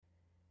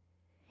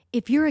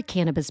If you're a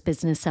cannabis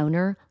business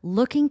owner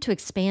looking to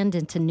expand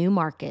into new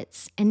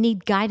markets and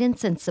need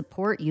guidance and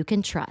support you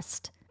can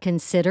trust,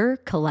 consider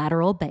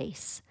Collateral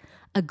Base,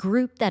 a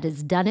group that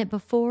has done it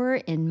before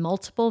in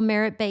multiple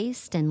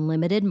merit-based and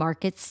limited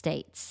market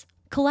states.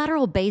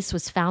 Collateral Base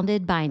was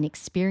founded by an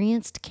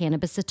experienced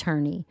cannabis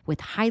attorney with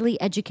highly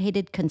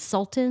educated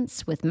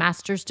consultants with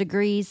master's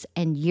degrees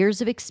and years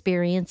of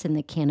experience in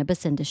the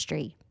cannabis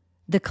industry.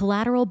 The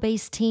Collateral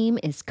Base team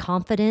is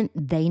confident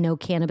they know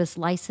cannabis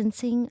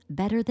licensing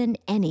better than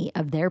any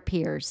of their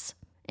peers.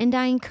 And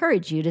I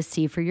encourage you to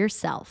see for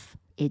yourself.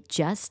 It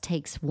just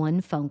takes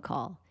one phone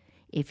call.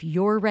 If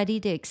you're ready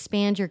to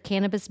expand your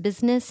cannabis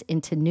business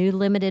into new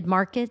limited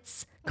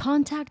markets,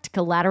 contact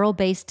Collateral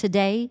Base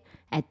today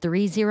at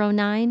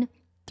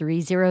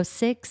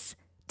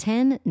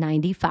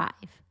 309-306-1095.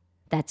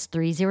 That's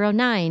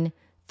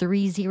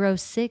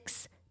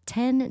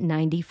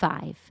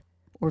 309-306-1095.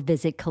 Or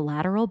visit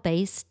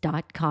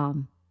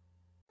collateralbase.com.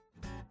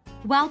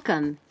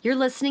 Welcome. You're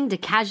listening to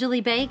Casually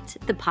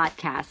Baked, the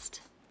podcast.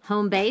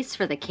 Home base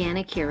for the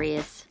canna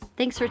curious.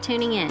 Thanks for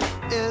tuning in.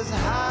 It's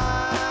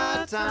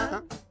high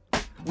time.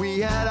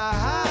 We had a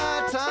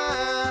high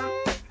time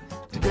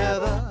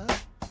together.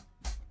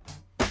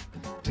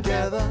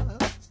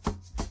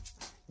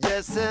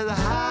 Yes, it's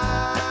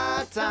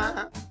high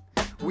time.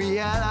 We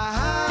had a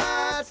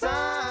high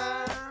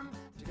time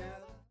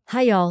together.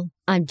 Hi, y'all.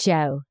 I'm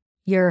Jo,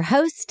 your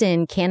host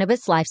and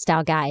cannabis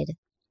lifestyle guide.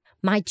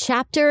 My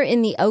chapter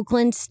in the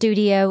Oakland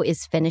studio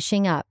is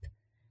finishing up,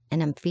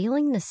 and I'm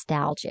feeling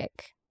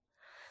nostalgic.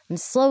 I'm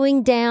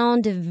slowing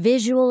down to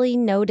visually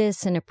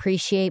notice and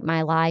appreciate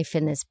my life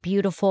in this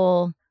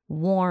beautiful,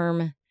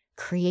 warm,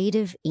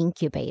 creative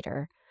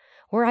incubator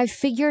where I've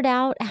figured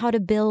out how to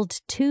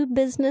build 2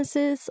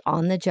 businesses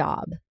on the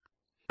job.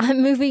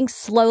 I'm moving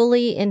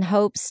slowly in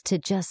hopes to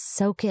just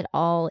soak it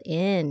all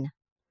in.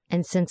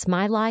 And since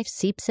my life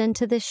seeps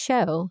into this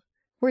show,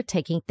 we're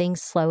taking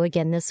things slow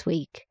again this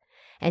week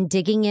and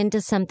digging into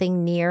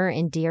something near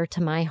and dear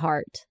to my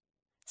heart,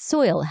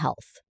 soil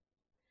health.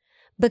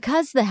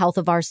 Because the health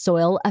of our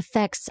soil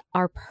affects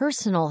our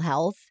personal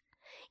health,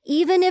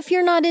 even if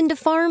you're not into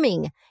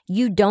farming,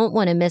 you don't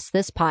want to miss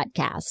this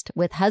podcast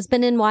with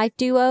husband and wife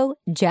duo,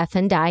 Jeff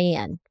and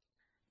Diane.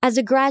 As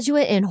a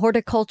graduate in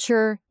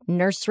horticulture,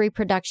 nursery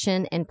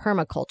production, and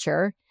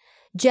permaculture,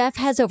 Jeff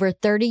has over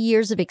 30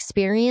 years of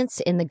experience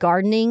in the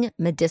gardening,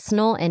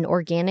 medicinal, and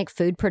organic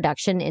food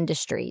production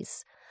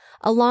industries,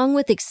 along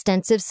with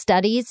extensive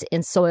studies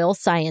in soil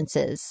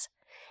sciences.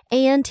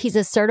 And he's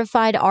a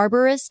certified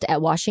arborist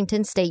at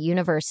Washington State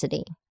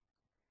University.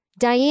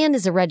 Diane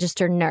is a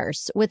registered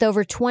nurse with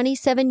over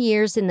 27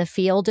 years in the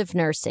field of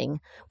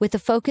nursing, with a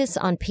focus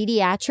on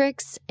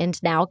pediatrics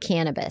and now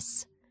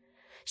cannabis.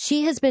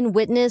 She has been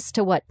witness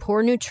to what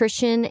poor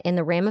nutrition and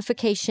the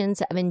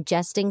ramifications of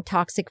ingesting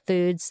toxic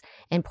foods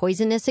and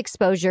poisonous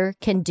exposure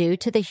can do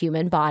to the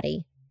human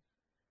body.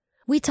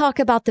 We talk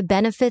about the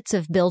benefits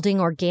of building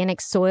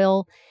organic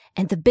soil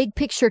and the big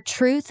picture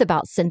truth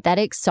about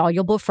synthetic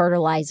soluble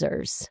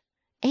fertilizers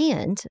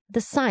and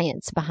the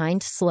science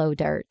behind slow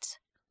dirt.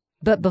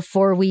 But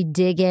before we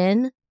dig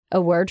in,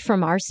 a word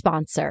from our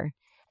sponsor,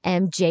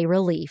 MJ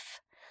Relief,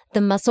 the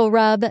muscle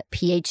rub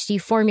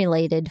PhD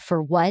formulated for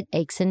what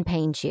aches and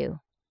pains you.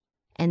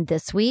 And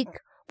this week,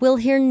 we'll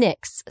hear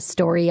Nick's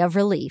story of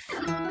relief.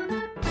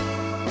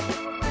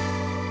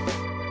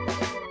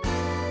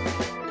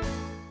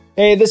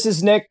 Hey, this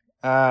is Nick.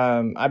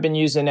 I've been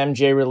using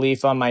MJ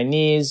Relief on my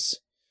knees,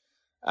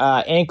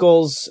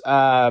 ankles.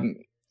 My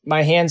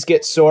hands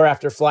get sore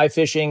after fly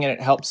fishing, and it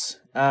helps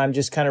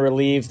just kind of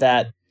relieve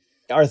that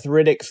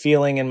arthritic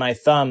feeling in my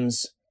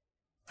thumbs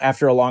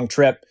after a long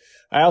trip.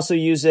 I also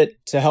use it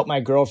to help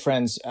my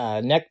girlfriend's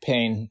neck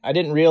pain. I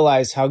didn't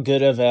realize how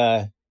good of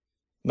a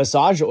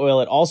massage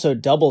oil it also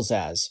doubles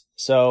as.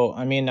 So,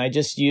 I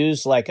just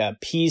use like a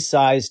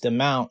pea-sized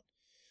amount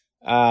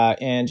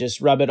and just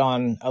rub it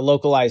on a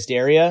localized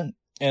area.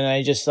 And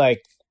I just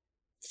like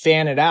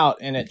fan it out,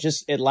 and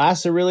it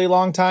lasts a really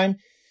long time.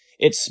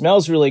 It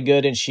smells really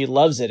good, and she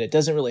loves it. It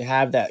doesn't really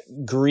have that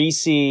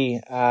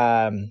greasy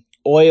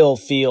oil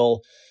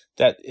feel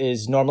that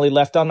is normally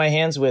left on my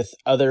hands with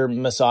other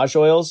massage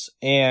oils,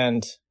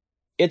 and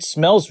it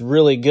smells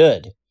really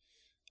good.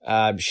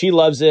 She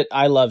loves it.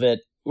 I love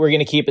it. We're going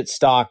to keep it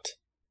stocked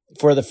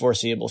for the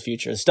foreseeable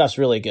future. The stuff's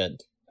really good.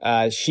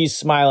 She's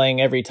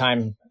smiling every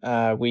time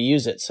we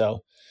use it, so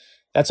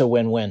that's a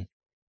win-win.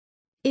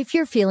 If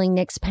you're feeling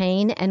Nick's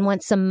pain and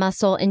want some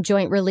muscle and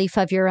joint relief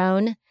of your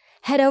own,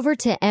 head over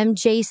to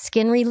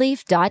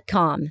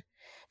mjskinrelief.com.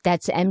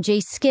 That's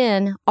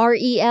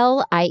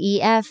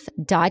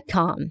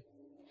mjskinrelief.com.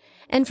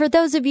 And for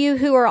those of you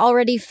who are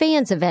already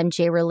fans of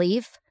MJ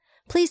Relief,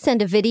 please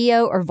send a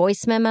video or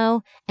voice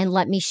memo and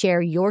let me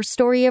share your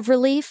story of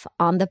relief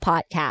on the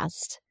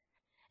podcast.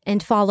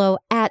 And follow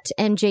at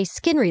MJ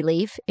Skin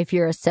Relief if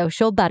you're a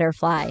social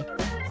butterfly.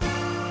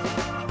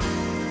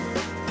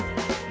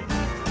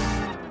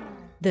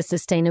 The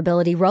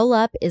Sustainability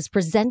Roll-Up is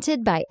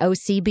presented by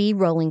OCB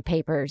Rolling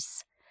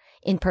Papers.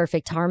 In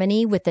perfect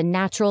harmony with the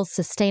natural,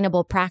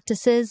 sustainable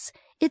practices,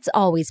 it's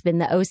always been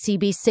the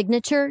OCB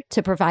signature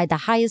to provide the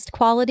highest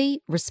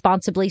quality,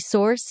 responsibly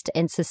sourced,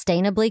 and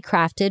sustainably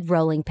crafted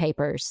rolling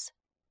papers.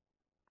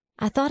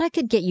 I thought I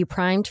could get you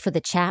primed for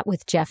the chat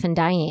with Jeff and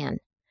Diane.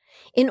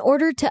 In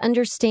order to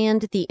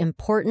understand the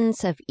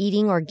importance of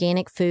eating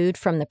organic food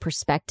from the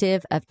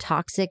perspective of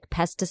toxic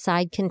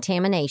pesticide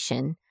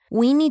contamination,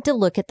 we need to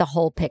look at the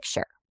whole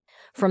picture.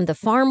 From the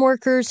farm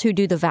workers who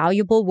do the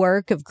valuable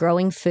work of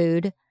growing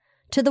food,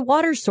 to the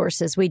water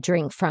sources we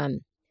drink from,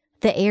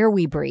 the air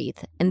we breathe,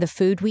 and the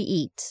food we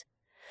eat.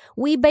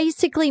 We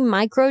basically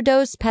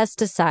microdose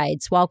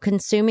pesticides while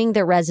consuming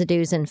the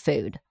residues in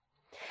food.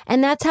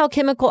 And that's how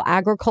chemical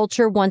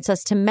agriculture wants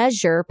us to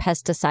measure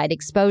pesticide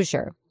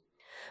exposure.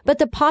 But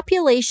the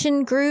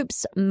population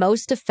groups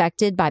most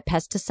affected by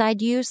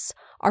pesticide use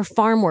are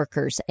farm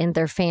workers and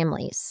their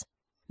families.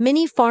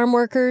 Many farm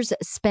workers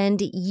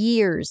spend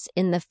years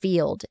in the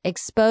field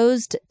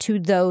exposed to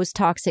those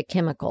toxic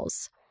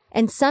chemicals.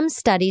 And some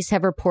studies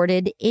have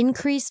reported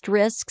increased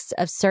risks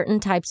of certain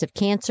types of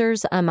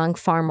cancers among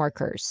farm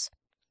workers.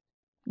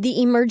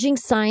 The emerging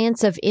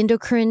science of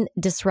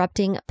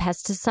endocrine-disrupting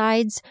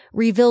pesticides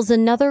reveals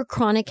another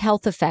chronic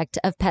health effect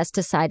of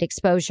pesticide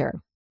exposure.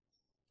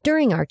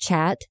 During our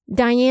chat,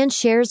 Diane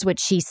shares what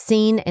she's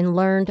seen and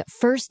learned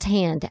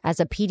firsthand as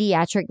a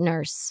pediatric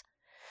nurse.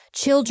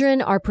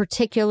 Children are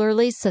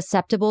particularly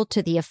susceptible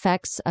to the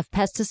effects of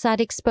pesticide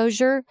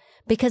exposure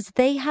because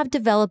they have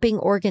developing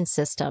organ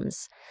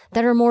systems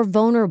that are more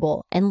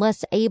vulnerable and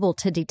less able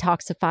to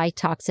detoxify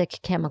toxic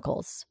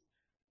chemicals.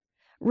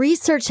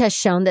 Research has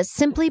shown that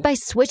simply by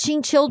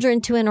switching children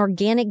to an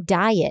organic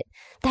diet,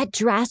 that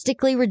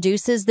drastically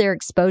reduces their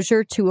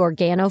exposure to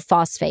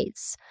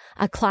organophosphates,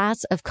 a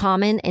class of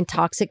common and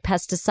toxic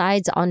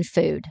pesticides on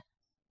food.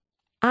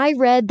 I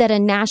read that a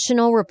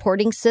national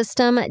reporting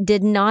system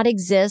did not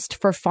exist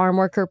for farm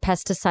worker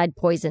pesticide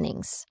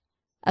poisonings.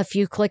 A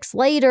few clicks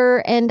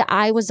later, and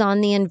I was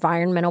on the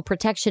Environmental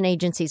Protection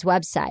Agency's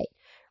website,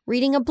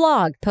 reading a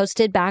blog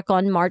posted back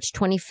on March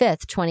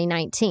 25th,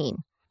 2019,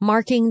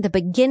 marking the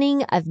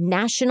beginning of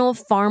National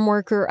Farm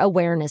Worker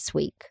Awareness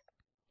Week.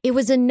 It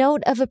was a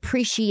note of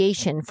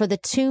appreciation for the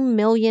 2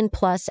 million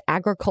plus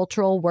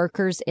agricultural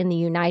workers in the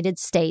United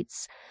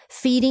States,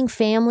 feeding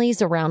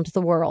families around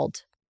the world.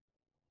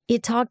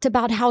 It talked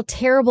about how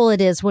terrible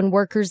it is when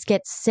workers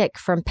get sick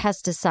from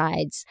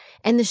pesticides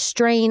and the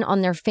strain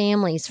on their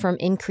families from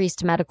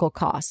increased medical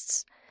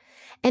costs.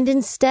 And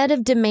instead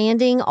of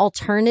demanding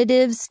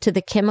alternatives to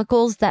the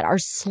chemicals that are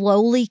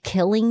slowly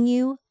killing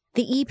you,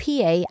 the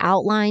EPA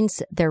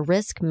outlines their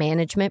risk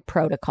management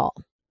protocol.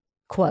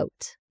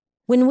 Quote,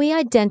 "When we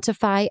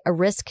identify a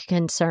risk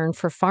concern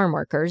for farm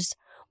workers,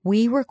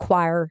 we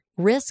require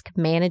risk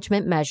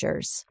management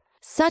measures,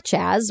 such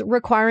as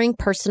requiring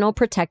personal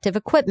protective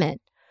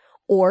equipment,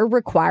 or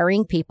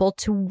requiring people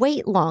to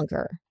wait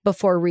longer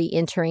before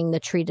re-entering the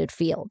treated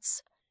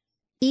fields.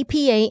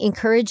 EPA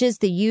encourages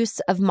the use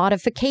of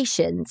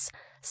modifications,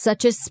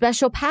 such as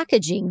special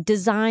packaging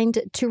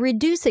designed to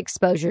reduce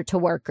exposure to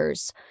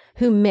workers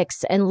who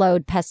mix and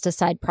load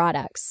pesticide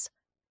products."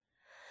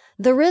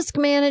 The risk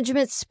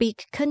management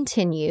speak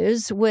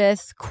continues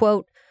with,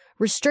 quote,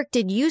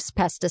 "restricted use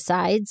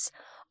pesticides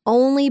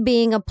only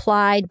being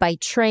applied by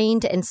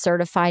trained and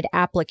certified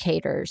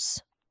applicators,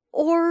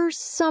 or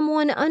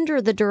someone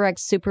under the direct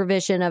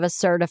supervision of a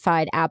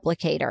certified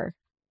applicator."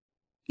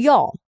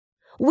 Y'all,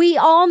 we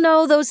all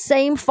know those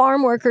same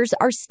farm workers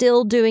are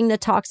still doing the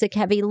toxic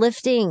heavy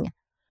lifting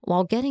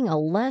while getting a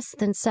less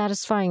than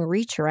satisfying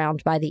reach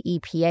around by the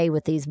EPA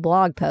with these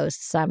blog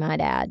posts, I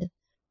might add.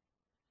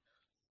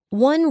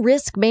 One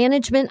risk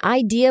management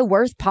idea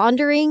worth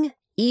pondering,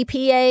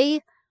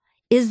 EPA,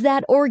 is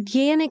that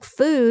organic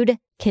food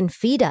can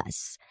feed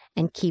us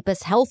and keep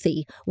us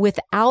healthy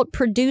without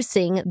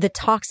producing the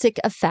toxic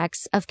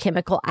effects of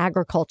chemical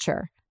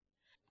agriculture.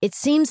 It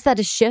seems that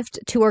a shift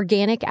to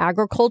organic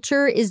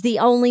agriculture is the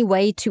only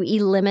way to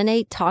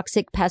eliminate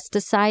toxic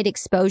pesticide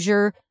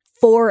exposure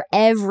for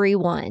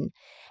everyone.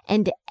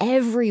 And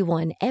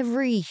everyone,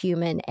 every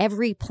human,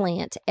 every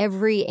plant,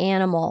 every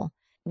animal,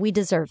 we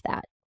deserve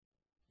that.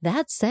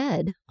 That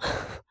said,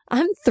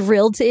 I'm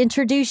thrilled to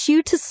introduce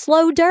you to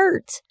Slow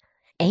Dirt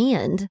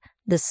and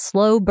the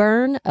slow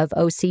burn of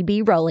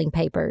OCB rolling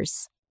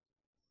papers.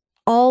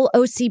 All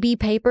OCB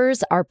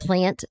papers are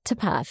plant to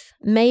puff,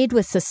 made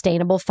with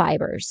sustainable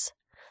fibers.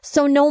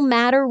 So no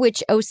matter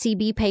which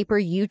OCB paper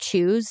you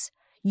choose,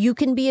 you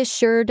can be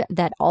assured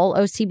that all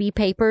OCB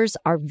papers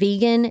are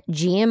vegan,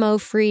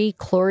 GMO-free,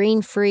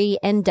 chlorine-free,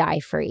 and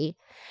dye-free.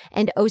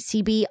 And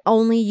OCB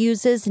only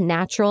uses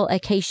natural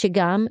acacia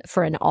gum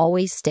for an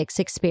always sticks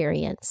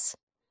experience.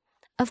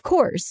 Of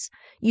course,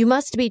 you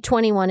must be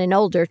 21 and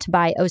older to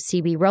buy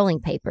OCB rolling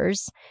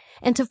papers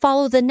and to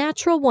follow the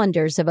natural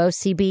wonders of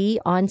OCB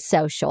on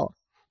social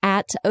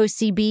at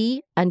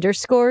OCB_USA.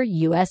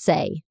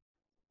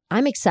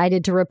 I'm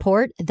excited to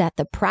report that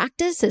the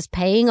practice is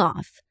paying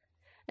off,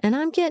 and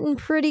I'm getting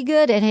pretty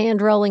good at hand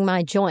rolling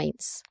my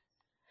joints.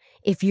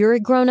 If you're a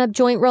grown-up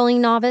joint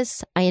rolling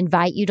novice, I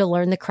invite you to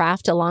learn the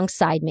craft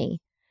alongside me.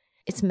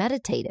 It's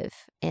meditative,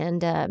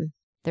 and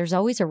there's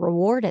always a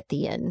reward at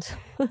the end.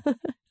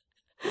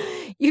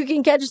 You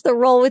can catch the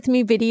Roll With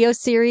Me video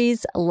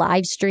series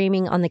live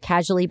streaming on the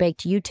Casually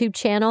Baked YouTube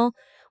channel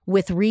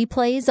with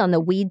replays on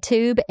the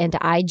WeedTube and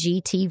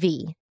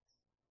IGTV.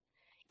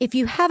 If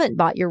you haven't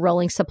bought your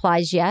rolling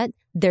supplies yet,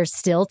 there's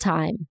still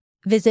time.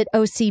 Visit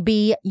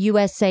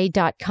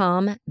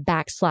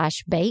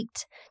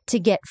ocbusa.com/baked to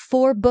get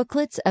 4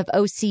 booklets of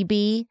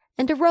OCB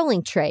and a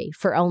rolling tray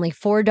for only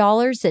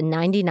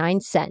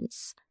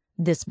 $4.99.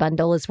 This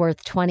bundle is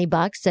worth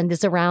 $20 and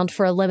is around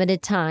for a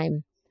limited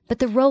time. But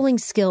the rolling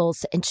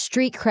skills and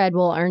street cred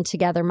we'll earn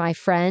together, my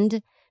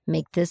friend,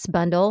 make this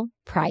bundle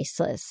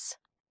priceless.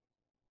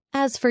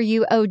 As for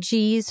you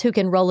OGs who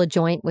can roll a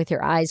joint with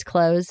your eyes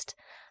closed,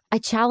 I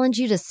challenge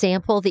you to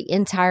sample the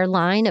entire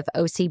line of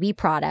OCB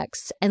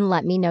products and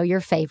let me know your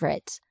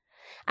favorite.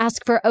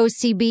 Ask for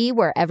OCB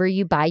wherever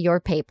you buy your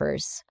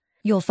papers.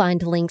 You'll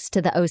find links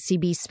to the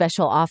OCB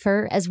special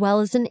offer as well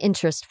as an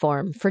interest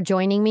form for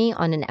joining me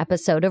on an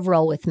episode of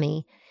Roll With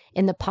Me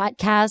in the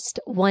podcast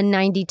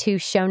 192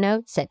 show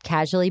notes at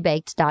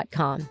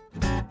casuallybaked.com.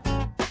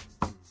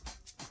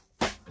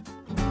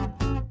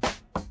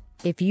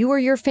 If you or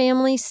your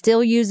family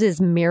still uses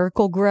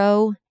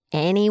Miracle-Gro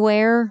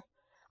anywhere,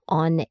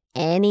 on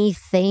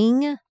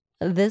anything,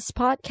 this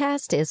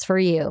podcast is for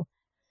you.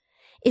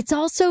 It's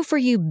also for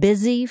you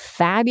busy,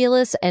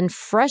 fabulous, and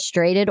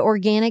frustrated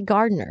organic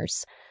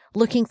gardeners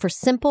looking for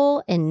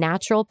simple and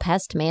natural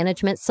pest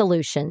management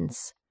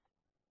solutions.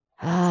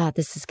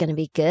 This is going to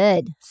be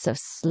good. So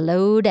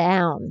slow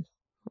down,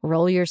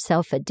 roll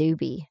yourself a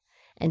doobie,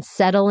 and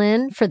settle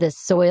in for this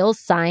soil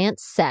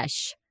science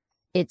sesh.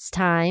 It's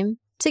time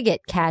to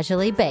get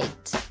casually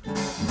baked.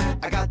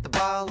 I got the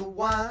bottle of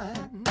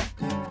wine,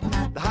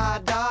 the high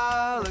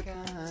dollar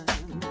kind.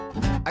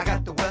 I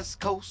got the West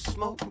Coast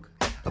smoke,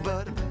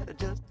 but I better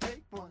just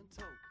take one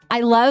toke. I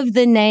love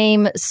the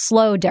name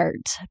Slow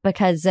Dirt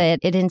because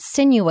it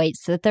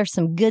insinuates that there's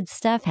some good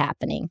stuff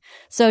happening.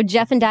 So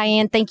Jeff and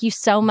Diane, thank you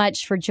so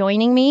much for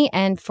joining me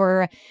and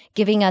for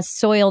giving us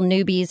soil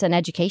newbies an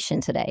education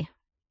today.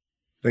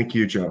 Thank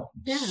you, Joe.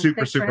 Yeah,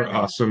 super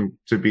awesome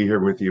to be here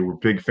with you. We're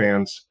big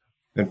fans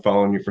and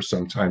following you for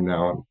some time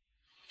now. And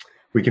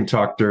we can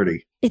talk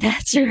dirty.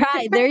 That's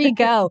right. There you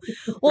go.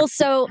 Well,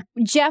 so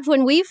Jeff,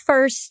 when we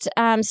first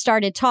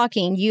started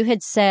talking, you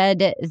had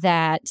said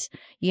that,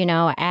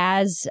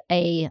 as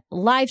a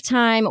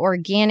lifetime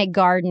organic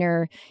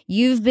gardener,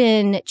 you've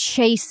been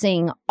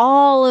chasing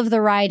all of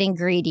the right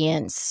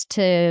ingredients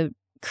to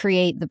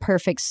create the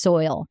perfect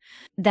soil.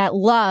 That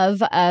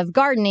love of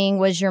gardening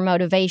was your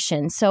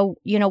motivation. So,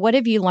 what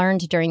have you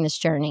learned during this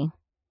journey?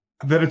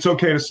 That it's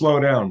okay to slow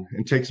down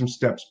and take some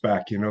steps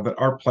back, that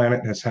our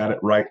planet has had it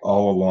right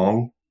all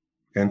along.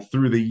 And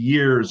through the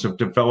years of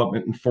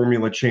development and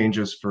formula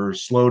changes for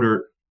Slow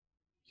Dirt,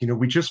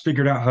 we just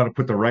figured out how to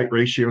put the right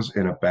ratios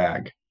in a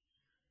bag.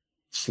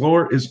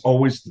 Slower is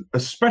always,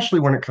 especially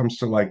when it comes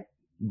to like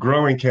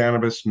growing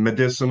cannabis,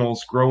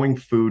 medicinals, growing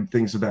food,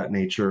 things of that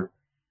nature,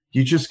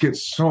 you just get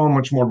so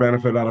much more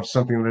benefit out of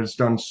something that is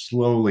done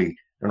slowly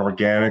and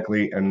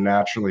organically and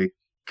naturally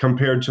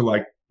compared to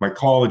like my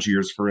college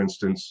years, for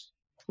instance,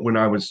 when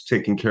I was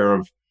taking care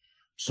of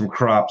some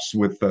crops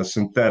with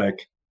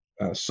synthetic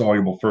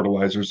soluble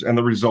fertilizers, and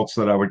the results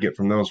that I would get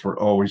from those were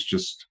always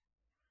just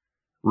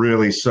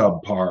really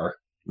subpar.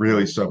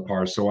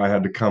 So I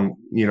had to come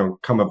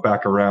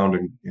back around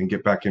and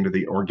get back into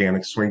the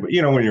organic swing. But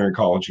when you're in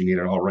college, you need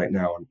it all right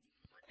now, and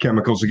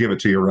chemicals will give it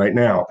to you right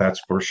now. That's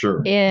for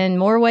sure. In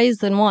more ways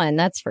than one,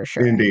 that's for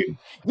sure. Indeed.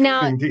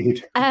 Now,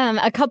 Indeed.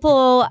 A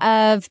couple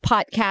of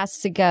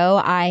podcasts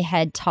ago, I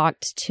had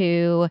talked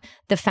to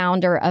the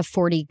founder of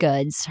 40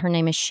 Goods. Her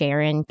name is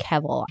Sharon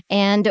Kevel,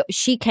 and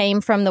she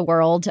came from the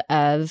world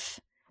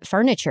of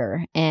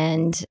furniture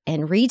and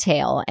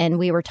retail. And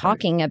we were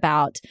talking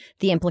about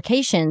the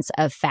implications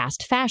of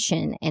fast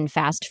fashion and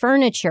fast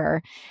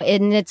furniture.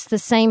 And it's the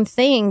same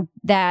thing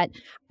that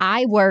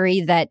I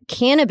worry that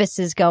cannabis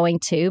is going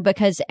to,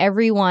 because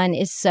everyone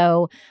is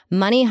so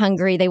money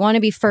hungry. They want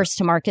to be first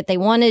to market. They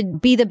want to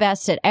be the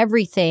best at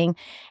everything.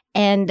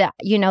 And,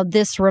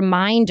 this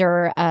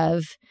reminder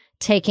of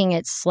taking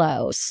it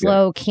slow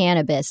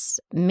cannabis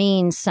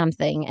means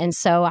something. And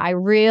so I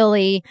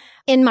really,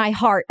 in my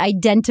heart,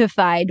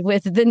 identified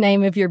with the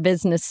name of your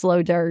business,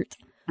 Slow Dirt.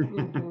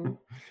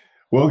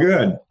 Well,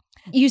 good.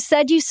 You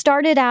said you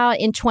started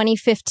out in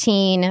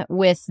 2015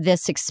 with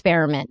this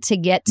experiment to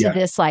get to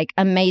this like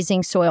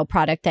amazing soil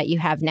product that you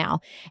have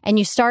now. And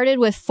you started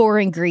with 4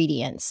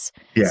 ingredients.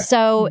 Yeah.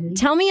 So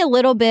tell me a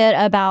little bit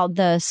about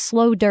the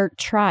Slow Dirt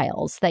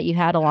trials that you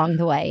had along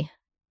the way.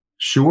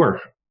 Sure.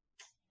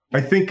 I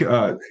think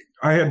I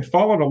had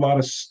followed a lot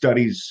of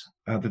studies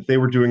that they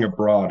were doing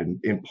abroad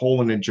in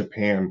Poland and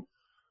Japan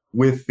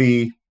with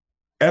the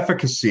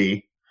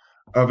efficacy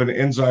of an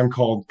enzyme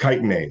called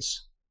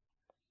chitinase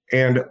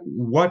and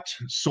what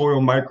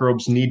soil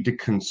microbes need to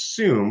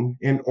consume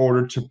in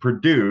order to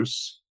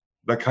produce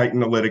the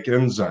chitinolytic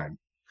enzyme.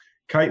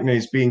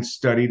 chitinase being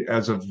studied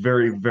as a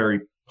very,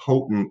 very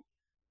potent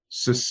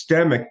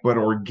systemic but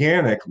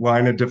organic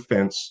line of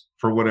defense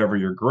for whatever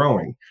you're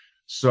growing.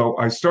 So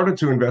I started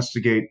to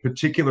investigate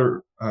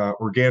particular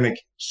organic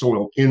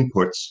soil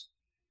inputs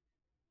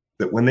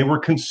that when they were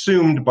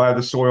consumed by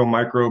the soil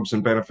microbes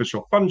and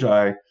beneficial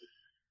fungi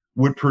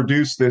would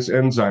produce this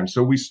enzyme.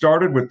 So we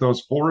started with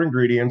those 4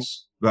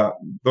 ingredients.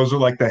 Those are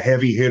like the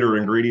heavy hitter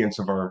ingredients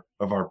of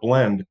our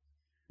blend.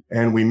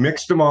 And we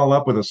mixed them all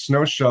up with a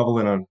snow shovel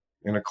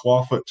in a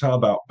clawfoot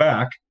tub out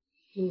back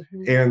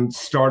and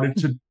started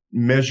to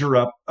measure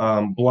up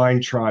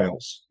blind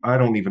trials. I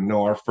don't even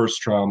know. Our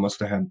first trial must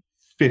have had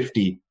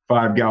 50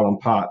 5-gallon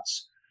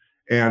pots.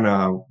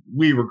 And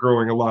we were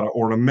growing a lot of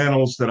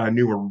ornamentals that I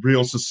knew were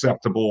real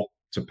susceptible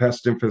to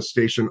pest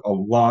infestation, a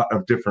lot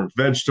of different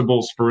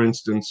vegetables, for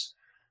instance.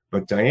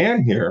 But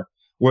Diane here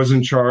was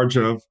in charge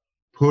of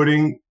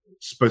putting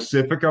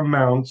specific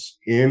amounts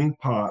in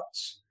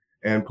pots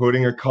and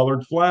putting a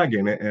colored flag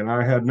in it. And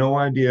I had no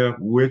idea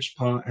which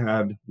pot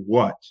had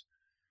what.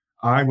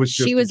 I was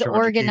just She was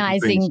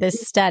organizing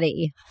this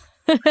study.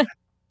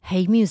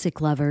 Hey, music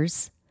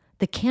lovers.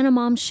 The Canna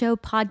Mom Show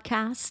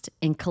podcast,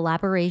 in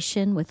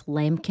collaboration with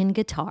Lamkin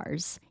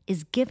Guitars,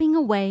 is giving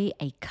away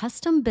a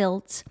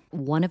custom-built,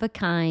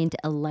 one-of-a-kind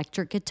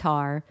electric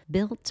guitar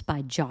built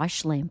by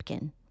Josh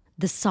Lamkin.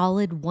 The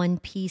solid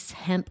one-piece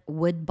hemp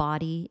wood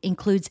body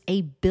includes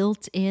a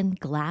built-in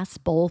glass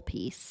bowl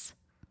piece.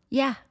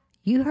 Yeah,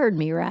 you heard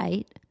me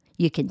right.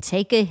 You can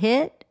take a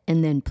hit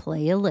and then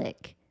play a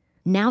lick.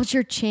 Now's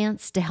your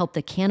chance to help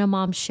the Canna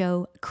Mom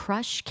Show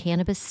crush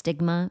cannabis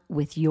stigma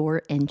with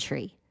your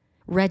entry.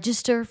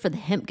 Register for the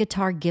hemp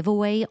guitar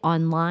giveaway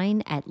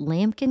online at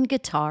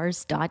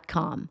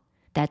lamkinguitars.com.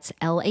 That's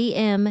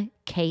LAMKIN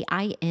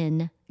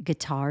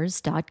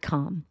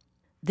guitars.com.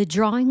 The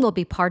drawing will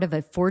be part of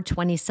a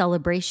 420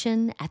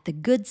 celebration at the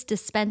Goods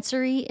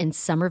Dispensary in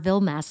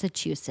Somerville,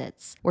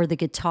 Massachusetts, where the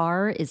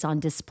guitar is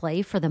on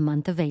display for the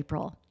month of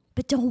April.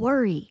 But don't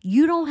worry,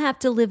 you don't have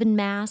to live in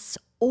Mass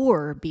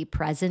or be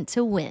present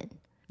to win.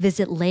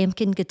 Visit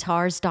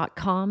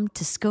lamkinguitars.com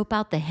to scope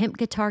out the hemp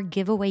guitar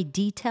giveaway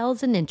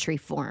details and entry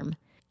form.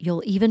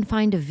 You'll even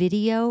find a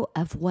video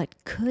of what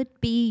could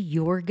be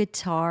your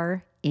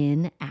guitar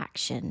in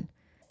action.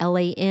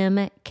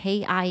 LAMKIN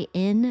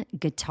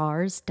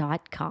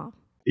guitars.com.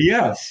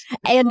 Yes.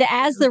 And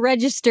as the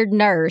registered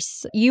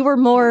nurse, you were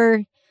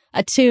more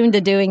attuned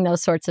to doing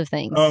those sorts of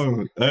things.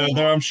 Oh,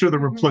 I'm sure there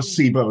were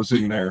placebos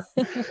in there.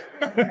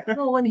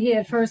 Well, when he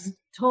had first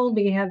told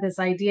me he had this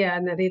idea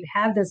and that he'd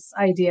had this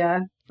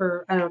idea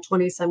for,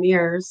 20 some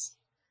years,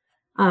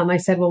 I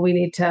said, well, we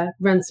need to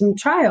run some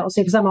trials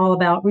because I'm all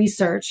about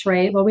research,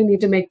 right? Well, we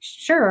need to make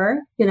sure,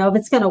 if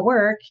it's going to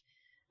work.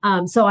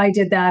 So I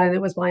did that, and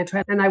it was blind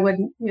trial, and I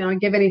wouldn't,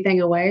 give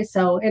anything away.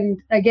 So, and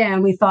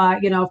again, we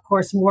thought, of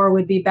course, more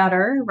would be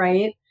better,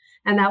 right?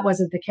 And that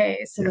wasn't the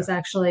case. It was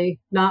actually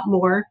not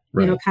more,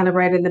 right. Kind of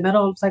right in the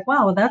middle. It's like,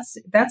 wow,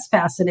 that's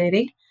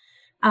fascinating.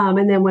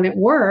 And then when it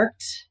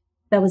worked,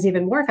 that was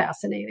even more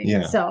fascinating.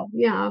 Yeah. So,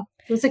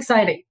 it was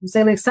exciting. It was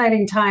an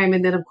exciting time.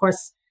 And then, of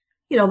course,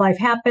 life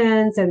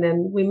happens. And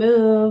then we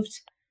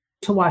moved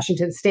to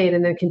Washington State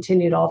and then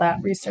continued all that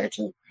research.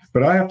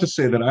 But I have to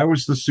say that I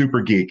was the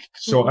super geek.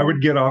 So I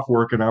would get off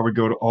work and I would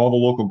go to all the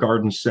local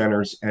garden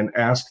centers and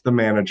ask the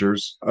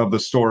managers of the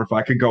store if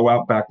I could go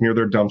out back near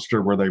their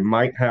dumpster where they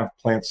might have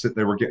plants that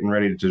they were getting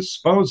ready to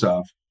dispose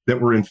of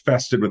that were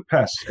infested with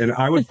pests. And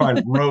I would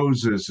find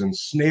roses and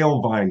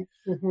snail vine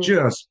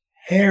just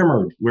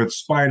hammered with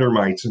spider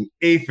mites and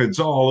aphids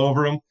all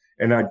over them.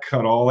 And I'd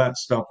cut all that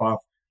stuff off,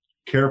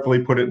 carefully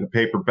put it in a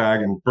paper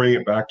bag and bring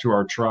it back to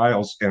our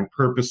trials and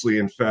purposely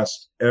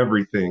infest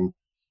everything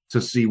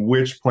to see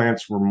which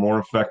plants were more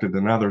affected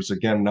than others.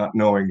 Again, not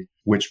knowing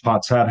which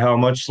pots had how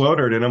much slow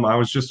dirt in them. I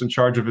was just in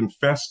charge of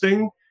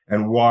infesting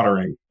and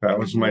watering. That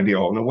was my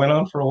deal. And it went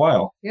on for a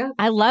while. Yeah.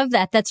 I love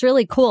that. That's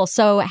really cool.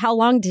 So how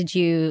long did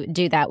you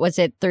do that? Was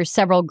it through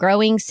several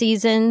growing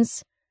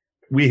seasons?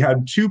 We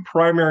had 2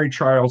 primary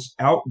trials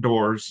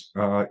outdoors,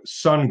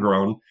 sun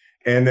grown.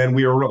 And then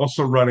we were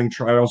also running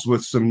trials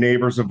with some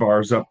neighbors of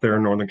ours up there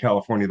in Northern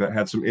California that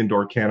had some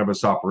indoor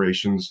cannabis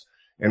operations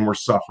and were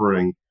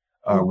suffering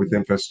with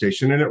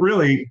infestation. And it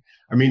really,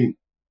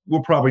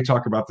 we'll probably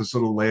talk about this a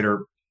little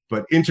later,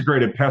 but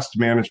integrated pest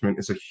management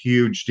is a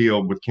huge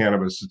deal with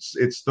cannabis.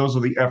 It's those are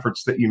the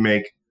efforts that you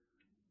make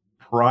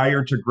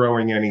prior to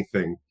growing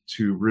anything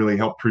to really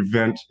help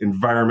prevent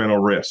environmental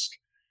risk.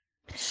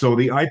 So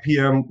the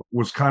IPM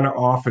was kind of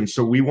off. And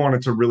so we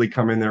wanted to really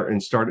come in there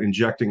and start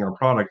injecting our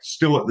product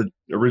still at the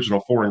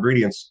original 4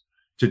 ingredients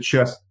to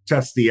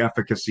test the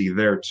efficacy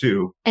there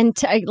too. And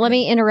let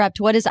me interrupt.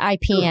 What is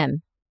IPM?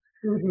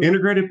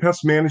 Integrated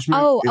pest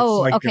management.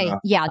 Okay.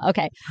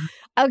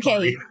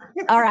 Okay.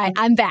 All right.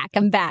 I'm back.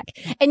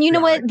 And you know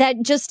what? That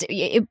just,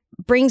 it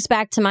brings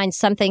back to mind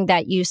something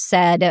that you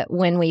said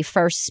when we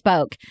first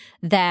spoke,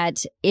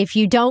 that if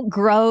you don't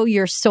grow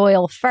your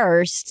soil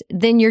first,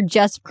 then you're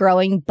just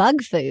growing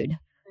bug food.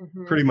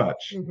 Pretty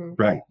much.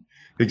 Right.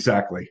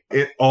 Exactly.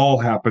 It all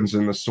happens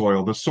in the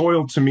soil. The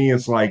soil to me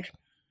is like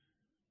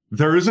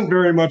There isn't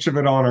very much of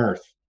it on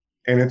Earth.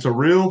 And it's a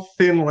real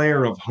thin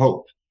layer of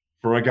hope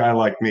for a guy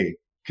like me.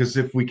 Because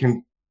if we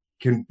can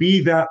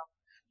be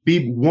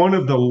one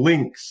of the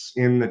links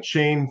in the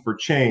chain for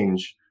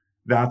change,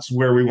 that's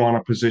where we want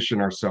to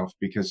position ourselves.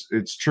 Because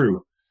it's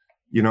true.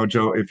 You know,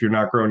 Joe, if you're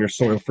not growing your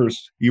soil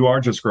first, you are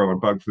just growing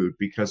bug food,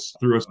 because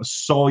through a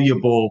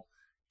soluble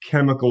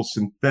chemical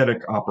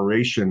synthetic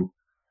operation,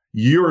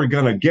 you're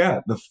going to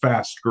get the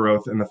fast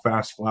growth and the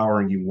fast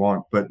flowering you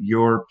want, but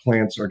your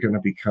plants are going to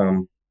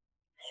become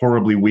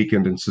horribly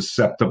weakened and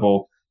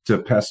susceptible to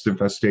pest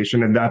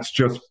infestation. And that's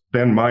just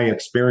been my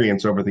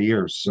experience over the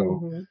years.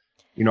 So,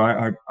 you know,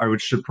 I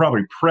should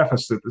probably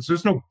preface that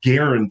there's no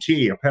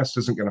guarantee a pest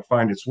isn't going to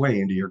find its way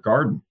into your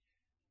garden.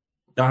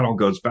 That all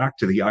goes back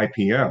to the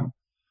IPM.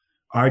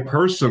 I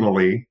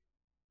personally,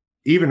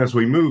 even as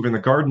we move in the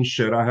garden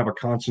shed, I have a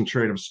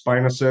concentrate of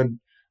spinosad,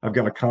 I've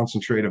got a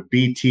concentrate of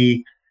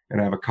BT,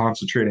 and I have a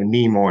concentrate of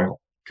neem oil,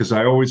 because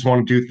I always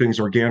want to do things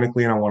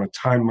organically and I want to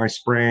time my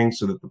spraying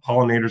so that the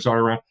pollinators are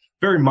around.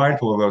 Very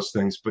mindful of those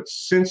things. But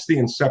since the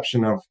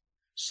inception of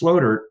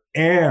Slow Dirt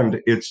and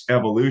its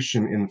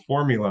evolution in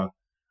formula,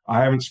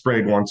 I haven't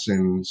sprayed once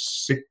in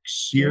 6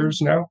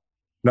 years now.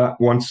 Not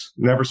once,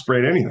 never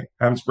sprayed anything.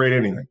 I haven't sprayed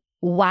anything.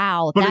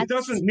 Wow. But it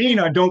doesn't mean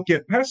I don't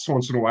get pests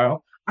once in a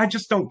while. I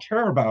just don't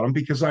care about them,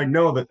 because I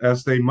know that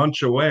as they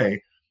munch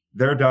away,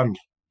 they're done.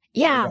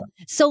 Yeah.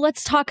 So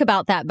let's talk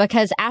about that,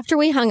 because after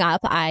we hung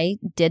up, I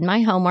did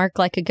my homework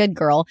like a good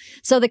girl.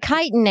 So the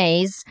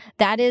chitinase,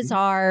 that is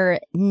our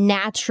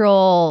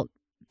natural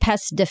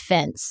pest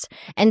defense.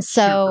 And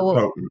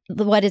so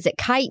what is it?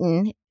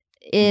 Chitin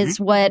is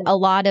what a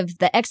lot of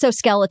the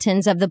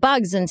exoskeletons of the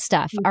bugs and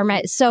stuff are.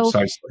 So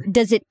precisely.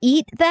 Does it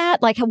eat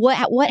that? Like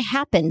what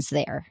happens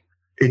there?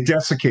 It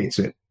desiccates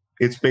it.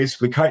 It's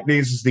basically,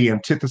 chitinase is the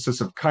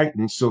antithesis of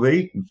chitin. So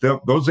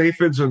those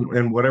aphids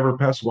and whatever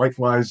pests,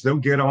 whiteflies, they'll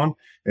get on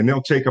and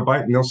they'll take a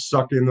bite and they'll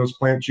suck in those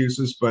plant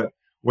juices. But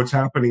what's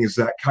happening is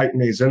that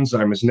chitinase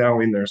enzyme is now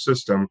in their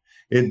system.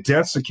 It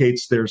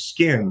desiccates their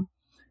skin,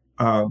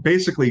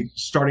 basically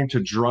starting to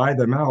dry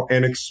them out,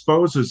 and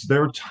exposes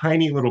their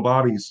tiny little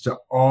bodies to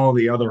all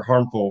the other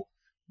harmful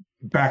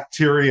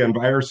bacteria and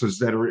viruses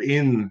that are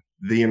in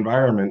the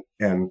environment,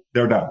 and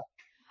they're done.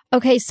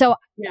 Okay, so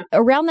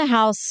around the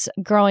house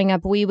growing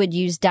up, we would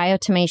use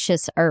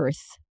diatomaceous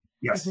earth.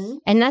 Yes.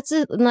 And that's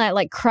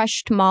like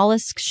crushed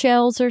mollusk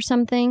shells or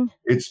something?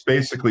 It's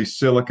basically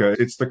silica.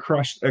 It's the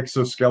crushed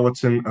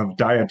exoskeleton of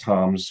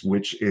diatoms,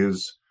 which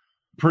is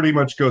pretty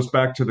much goes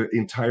back to the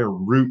entire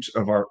root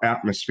of our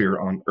atmosphere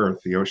on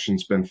Earth. The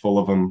ocean's been full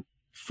of them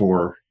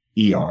for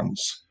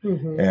eons.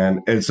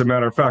 And as a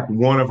matter of fact,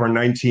 one of our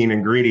 19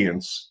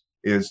 ingredients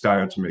is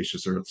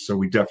diatomaceous earth. So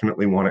we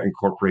definitely want to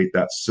incorporate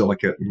that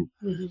silicate.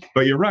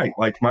 But you're right.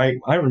 Like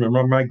I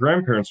remember my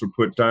grandparents would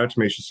put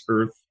diatomaceous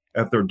earth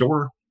at their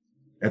door,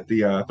 at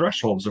the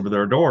thresholds over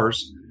their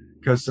doors,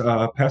 because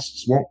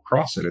pests won't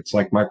cross it. It's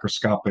like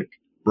microscopic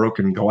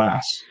broken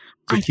glass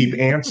to keep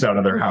ants out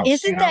of their house.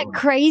 Isn't that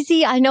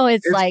crazy? I know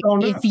it's like,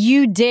 so if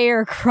you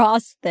dare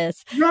cross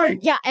this. Right.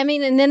 Yeah. I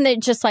mean, and then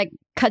it just like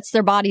cuts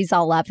their bodies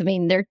all up. I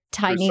mean, they're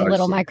tiny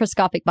little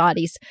microscopic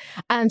bodies.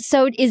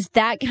 So is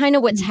that kind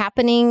of what's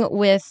happening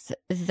with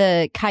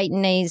the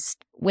chitinase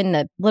when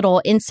the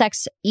little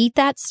insects eat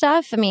that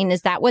stuff? I mean,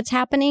 is that what's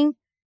happening?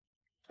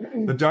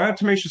 The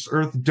diatomaceous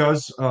earth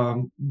does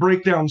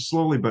break down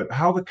slowly, but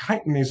how the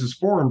chitinase is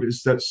formed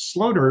is that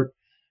Slow Dirt,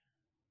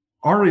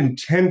 our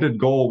intended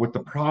goal with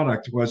the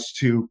product was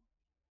to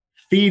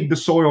feed the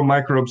soil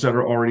microbes that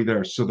are already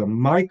there. So the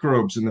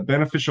microbes and the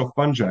beneficial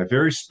fungi,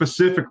 very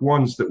specific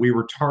ones that we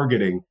were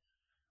targeting,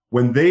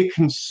 when they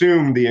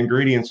consume the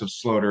ingredients of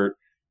Slow Dirt,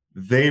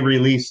 they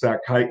release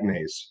that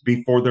chitinase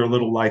before their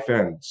little life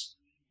ends.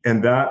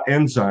 And that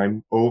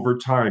enzyme over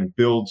time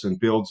builds and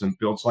builds and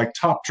builds. Like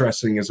top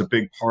dressing is a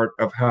big part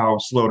of how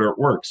Slow Dirt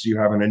works. You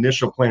have an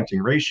initial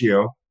planting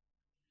ratio,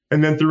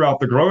 and then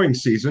throughout the growing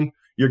season,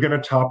 you're going to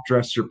top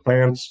dress your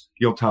plants.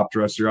 You'll top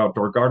dress your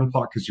outdoor garden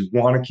plot because you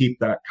want to keep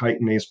that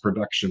chitinase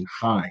production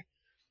high.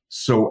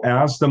 So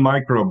as the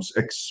microbes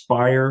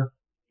expire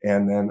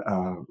and then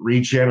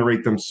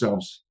regenerate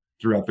themselves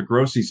throughout the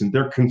grow season,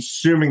 they're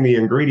consuming the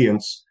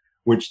ingredients,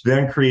 which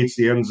then creates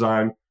the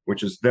enzyme,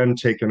 which is then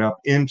taken up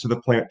into the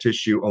plant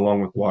tissue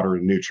along with water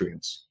and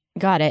nutrients.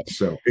 Got it.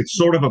 So it's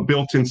sort of a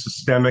built-in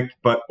systemic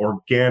but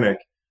organic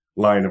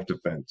line of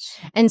defense.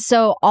 And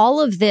so all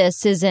of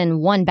this is in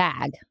one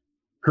bag.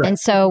 Correct. And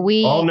so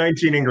all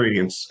 19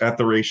 ingredients at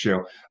the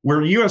ratio.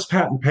 We're U.S.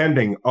 patent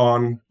pending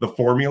on the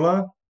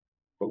formula,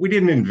 but we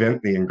didn't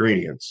invent the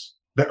ingredients.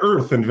 The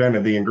earth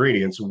invented the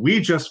ingredients.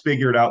 We just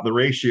figured out the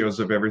ratios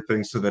of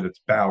everything so that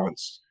it's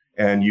balanced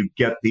and you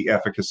get the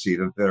efficacy,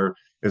 that there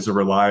is a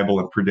reliable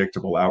and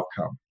predictable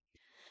outcome.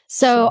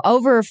 So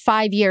over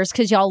 5 years,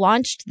 because y'all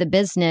launched the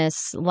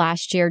business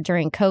last year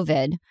during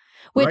COVID.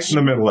 Right in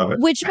the middle of it.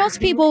 Which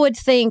most people would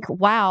think,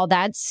 wow,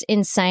 that's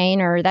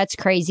insane or that's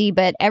crazy.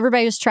 But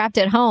everybody was trapped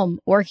at home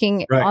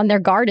working on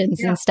their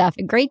gardens and stuff.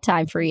 A great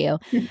time for you.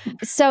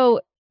 So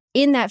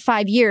in that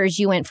 5 years,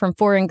 you went from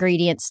 4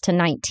 ingredients to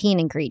 19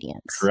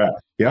 ingredients.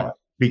 Correct. Yeah.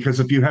 Because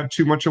if you have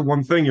too much of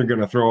one thing, you're going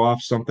to throw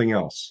off something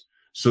else.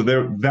 So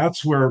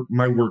that's where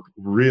my work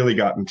really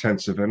got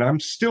intensive. And I'm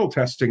still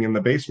testing in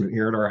the basement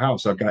here at our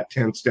house. I've got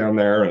tents down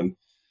there, and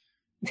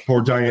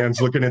poor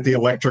Diane's looking at the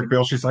electric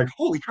bill. She's like,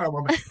 holy cow,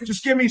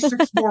 just give me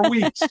 6 more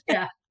weeks.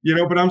 Yeah.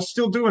 But I'm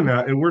still doing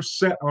that. And we're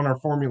set on our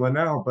formula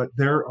now. But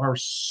there are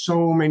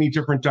so many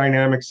different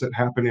dynamics that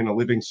happen in a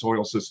living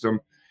soil system.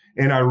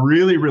 And I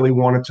really, really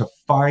wanted to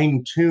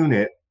fine tune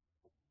it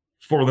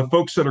for the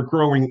folks that are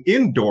growing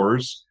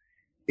indoors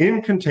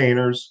in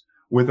containers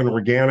with an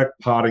organic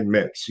potting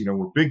mix.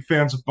 We're big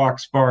fans of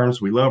Fox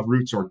Farms. We love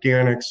Roots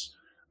Organics.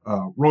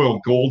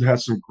 Royal Gold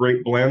has some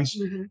great blends,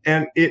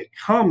 and it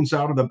comes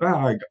out of the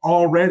bag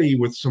already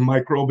with some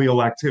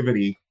microbial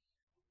activity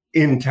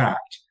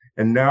intact.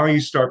 And now you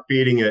start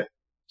feeding it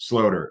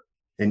slow dirt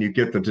and you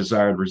get the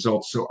desired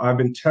results. So I've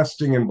been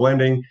testing and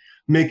blending,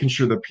 making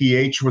sure the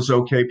pH was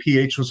okay.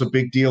 pH was a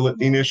big deal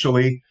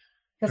initially.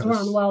 Because we're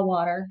on well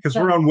water. Because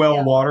we're on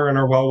well water, and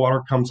our well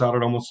water comes out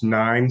at almost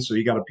 9. So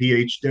you got a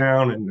pH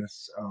down, and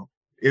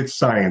it's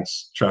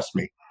science. Trust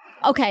me.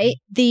 Okay.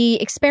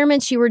 The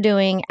experiments you were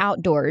doing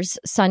outdoors,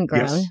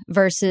 sun-grown,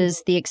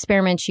 versus the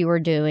experiments you were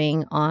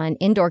doing on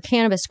indoor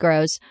cannabis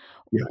grows,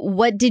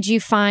 what did you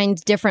find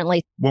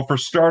differently? Well, for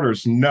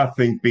starters,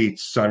 nothing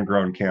beats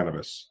sun-grown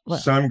cannabis.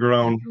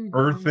 Sun-grown,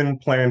 earthen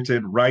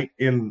planted right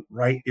in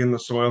the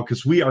soil,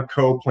 because we are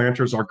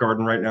co-planters. Our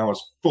garden right now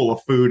is full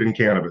of food and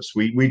cannabis.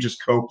 We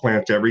just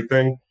co-plant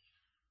everything.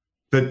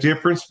 The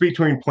difference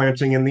between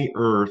planting in the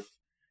earth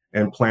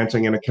and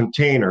planting in a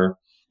container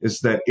is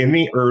that in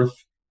the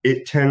earth,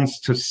 it tends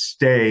to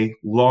stay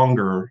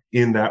longer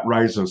in that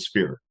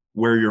rhizosphere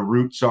where your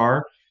roots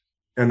are.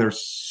 And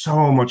there's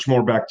so much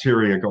more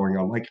bacteria going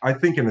on. Like, I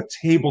think in a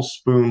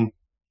tablespoon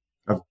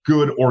of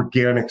good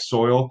organic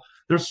soil,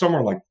 there's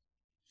somewhere like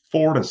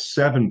 4 to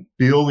 7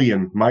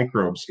 billion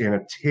microbes in a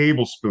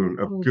tablespoon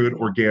of good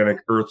organic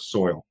earth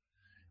soil.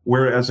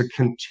 Whereas a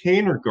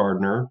container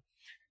gardener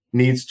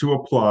needs to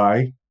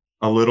apply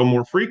a little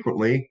more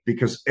frequently,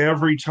 because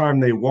every time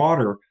they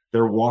water,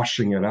 they're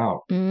washing it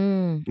out.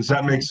 Does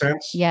that make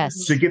sense? Yes.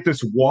 So you get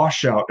this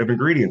washout of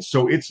ingredients.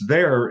 So it's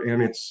there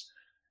and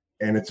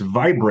it's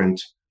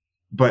vibrant,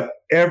 but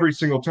every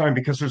single time,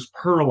 because there's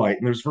perlite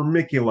and there's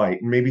vermiculite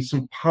and maybe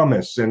some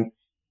pumice and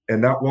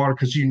that water,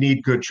 because you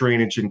need good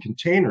drainage in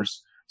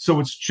containers.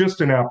 So it's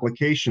just an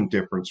application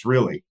difference,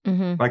 really.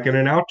 Like in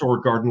an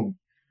outdoor garden,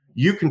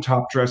 you can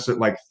top dress it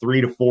like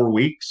 3 to 4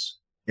 weeks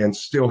and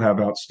still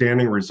have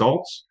outstanding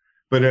results.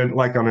 But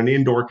like on an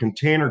indoor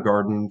container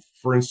garden,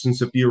 for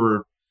instance, if you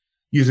were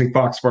using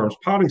Fox Farms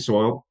potting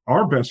soil,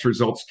 our best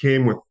results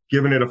came with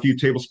giving it a few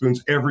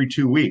tablespoons every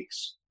 2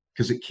 weeks,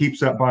 because it keeps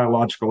that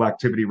biological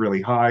activity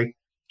really high,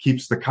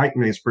 keeps the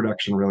chitinase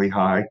production really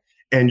high,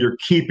 and you're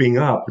keeping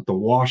up with the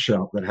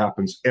washout that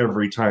happens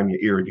every time you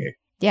irrigate.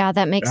 Yeah,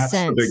 that makes sense.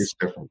 That's the biggest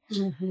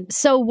difference.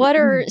 So what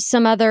are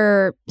some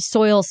other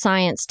soil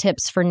science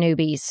tips for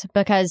newbies?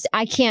 Because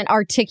I can't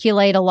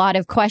articulate a lot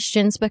of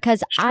questions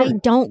because I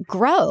don't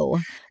grow.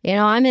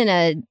 I'm in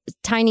a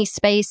tiny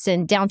space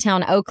in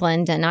downtown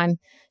Oakland, and I'm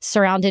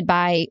surrounded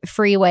by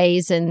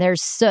freeways, and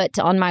there's soot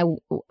on my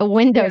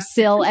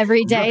windowsill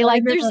every day.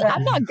 Like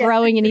I'm not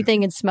growing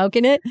anything and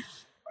smoking it.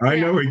 I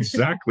know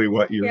exactly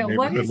what your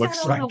neighborhood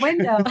looks like. On the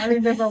window, I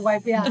remember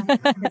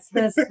it's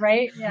this,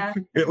 right? Yeah.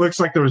 It looks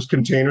like there was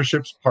container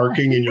ships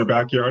parking in your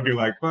backyard. You're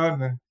like, what?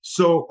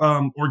 So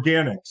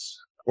organics.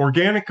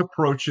 Organic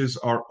approaches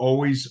are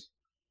always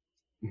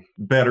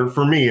better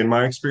for me, in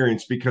my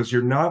experience, because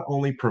you're not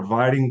only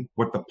providing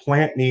what the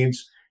plant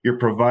needs, you're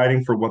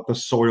providing for what the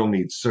soil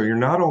needs. So you're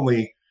not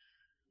only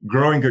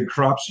growing good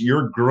crops,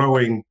 you're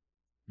growing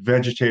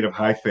vegetative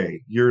hyphae.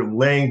 You're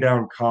laying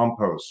down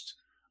compost.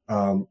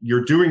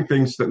 You're doing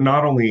things that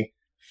not only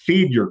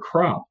feed your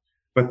crop,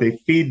 but they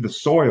feed the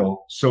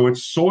soil. So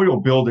it's soil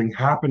building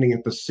happening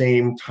at the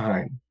same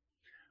time.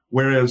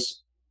 Whereas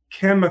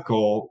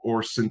chemical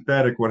or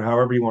synthetic,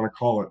 however you want to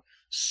call it,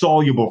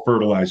 soluble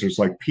fertilizers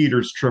like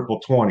Peter's Triple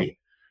 20,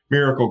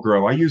 Miracle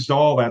Grow. I used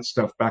all that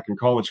stuff back in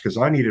college because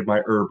I needed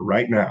my herb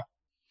right now.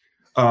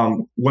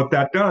 What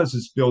that does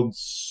is build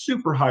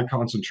super high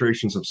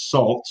concentrations of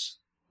salts.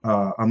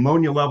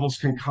 Ammonia levels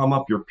can come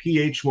up. Your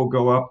pH will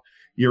go up.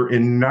 You're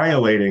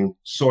annihilating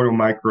soil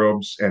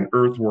microbes and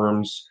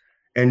earthworms.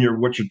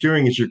 And what you're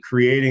doing is you're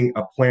creating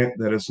a plant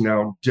that is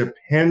now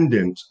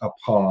dependent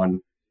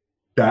upon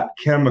that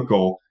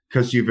chemical,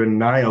 because you've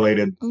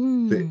annihilated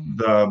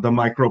the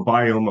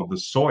microbiome of the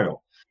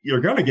soil. You're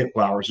going to get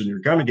flowers and you're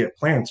going to get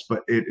plants,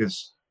 but it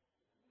is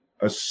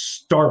a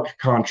stark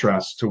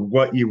contrast to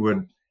what you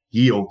would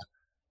yield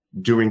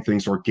doing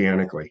things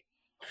organically,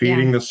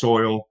 feeding the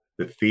soil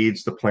that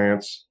feeds the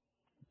plants,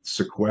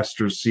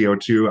 sequesters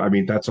CO2. I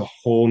mean, that's a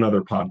whole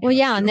nother podcast. Well,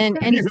 yeah,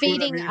 and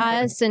feeding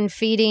us and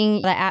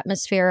feeding the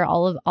atmosphere,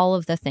 all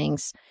of the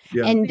things.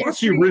 Yeah. And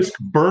plus, you risk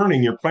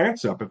burning your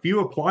plants up. If you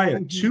apply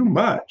it too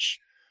much,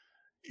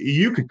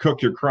 you could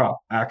cook your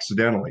crop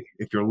accidentally.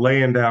 If you're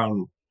laying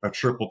down a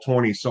Triple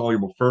 20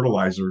 soluble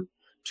fertilizer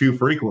too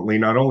frequently,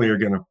 not only are you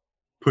going to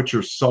put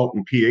your salt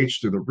and pH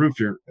through the roof,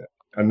 you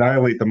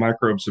annihilate the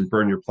microbes and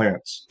burn your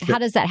plants. How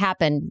does that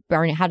happen?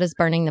 How does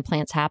burning the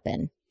plants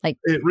happen? Like,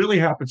 it really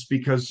happens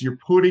because you're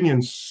putting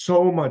in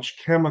so much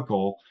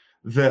chemical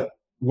that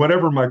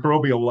whatever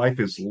microbial life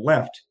is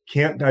left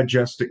can't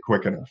digest it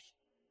quick enough.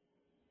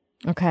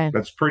 okay.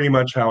 That's pretty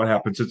much how it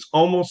happens. It's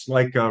almost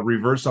like a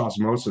reverse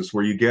osmosis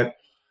where you get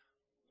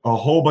a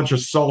whole bunch of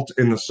salt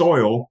in the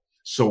soil.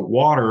 So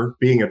water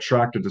being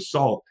attracted to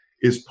salt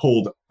is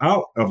pulled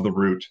out of the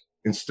root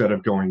instead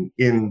of going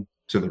into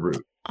the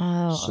root.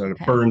 Oh, So okay.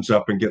 it burns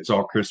up and gets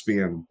all crispy,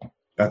 and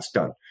that's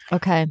done.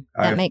 Okay.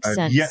 That makes I've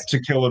sense. yet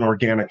to kill an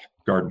organic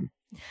garden.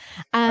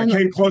 I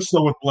came close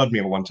though with blood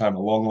meal one time,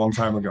 a long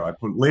time ago. I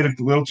laid a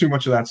little too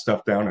much of that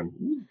stuff down, and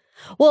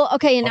Well,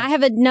 okay. And I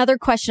have another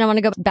question. I want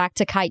to go back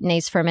to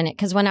chitinase for a minute,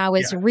 because when I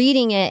was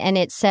reading it, and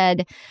it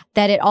said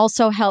that it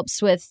also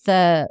helps with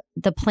the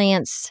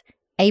plant's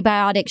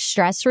abiotic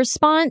stress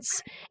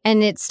response.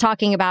 And it's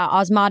talking about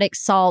osmotic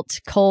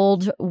salt,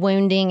 cold,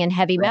 wounding, and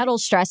heavy metal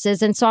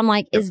stresses. And so I'm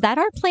like, is that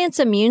our plant's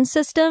immune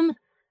system?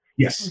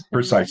 yes,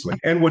 precisely.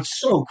 And what's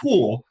so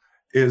cool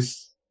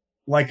is,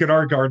 like in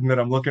our garden that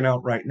I'm looking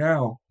out right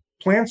now,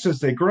 plants as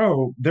they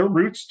grow, their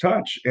roots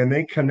touch and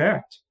they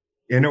connect,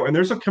 and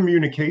there's a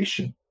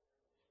communication.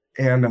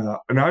 And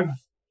I've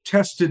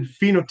tested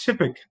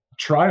phenotypic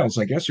trials,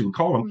 I guess you would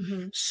call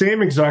them,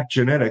 same exact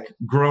genetic,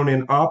 grown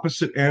in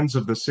opposite ends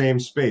of the same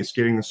space,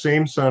 getting the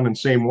same sun and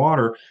same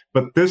water.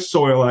 But this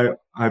soil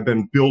I've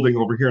been building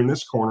over here in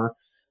this corner,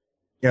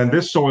 and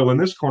this soil in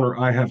this corner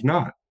I have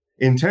not,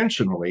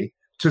 intentionally,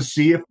 to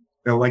see if,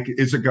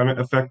 is it going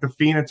to affect the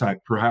phenotype,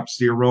 perhaps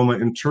the aroma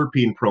and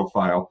terpene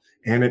profile?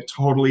 And it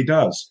totally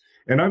does.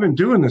 And I've been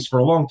doing this for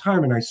a long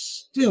time, and I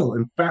still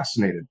am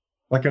fascinated,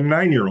 like a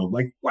 9-year-old,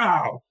 like,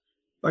 wow.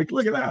 Like,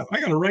 look at that. I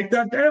got to write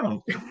that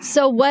down.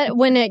 So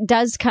when it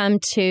does come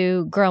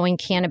to growing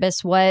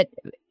cannabis,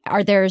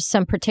 are there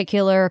some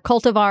particular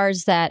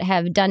cultivars that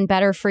have done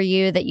better for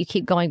you that you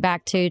keep going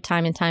back to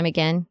time and time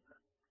again?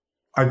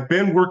 I've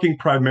been working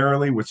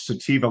primarily with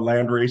sativa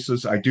land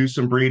races. I do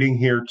some breeding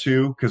here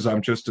too, because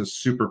I'm just a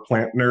super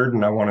plant nerd,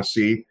 and I want to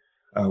see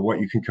what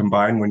you can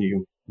combine when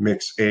you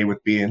mix A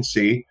with B and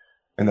C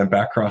and then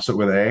back cross it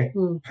with A.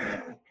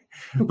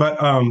 But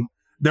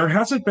there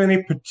hasn't been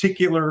a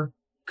particular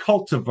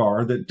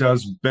cultivar that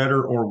does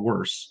better or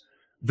worse.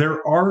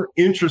 There are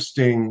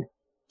interesting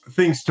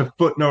things to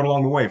footnote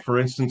along the way. For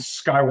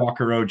instance,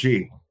 Skywalker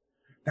OG.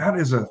 That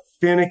is a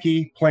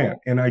finicky plant,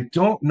 and I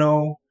don't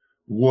know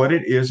what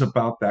it is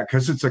about that,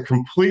 because it's a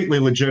completely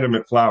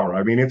legitimate flower.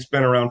 I mean, it's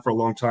been around for a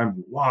long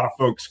time. A lot of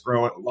folks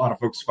grow it. A lot of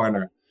folks find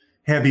a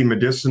heavy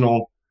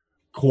medicinal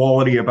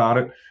quality about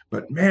it.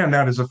 But man,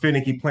 that is a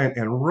finicky plant.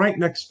 And right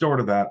next door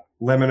to that,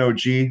 Lemon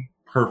OG,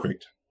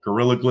 perfect.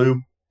 Gorilla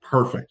Glue,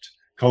 perfect.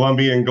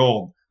 Colombian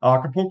Gold,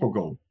 Acapulco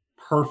Gold,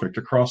 perfect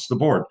across the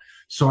board.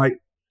 So I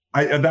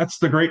that's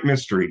the great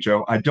mystery,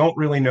 Joe. I don't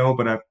really know,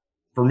 but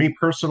for me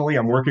personally,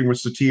 I'm working with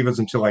sativas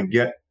until I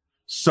get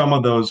some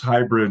of those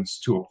hybrids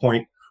to a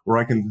point where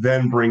I can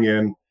then bring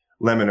in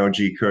Lemon OG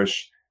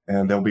Kush,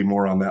 and there'll be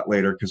more on that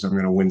later, because I'm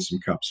going to win some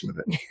cups with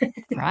it.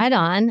 Right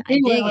on. I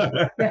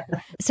dig it.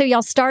 So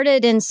y'all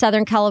started in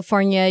Southern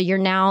California. You're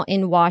now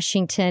in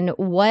Washington.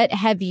 What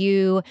have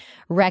you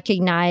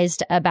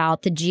recognized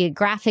about the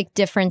geographic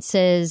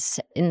differences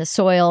in the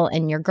soil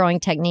and your growing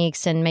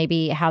techniques, and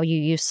maybe how you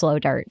use slow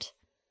dirt?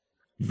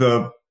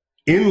 The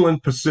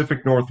inland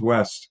Pacific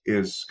Northwest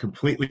is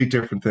completely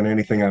different than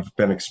anything I've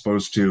been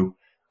exposed to,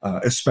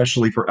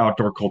 especially for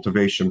outdoor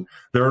cultivation.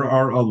 There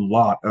are a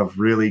lot of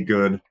really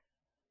good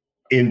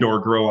indoor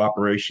grow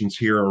operations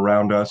here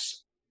around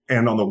us,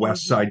 and on the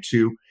west side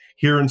too.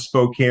 Here in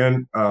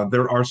Spokane,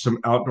 there are some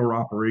outdoor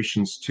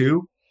operations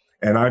too,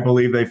 and I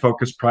believe they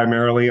focus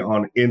primarily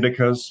on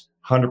indicas,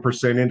 100%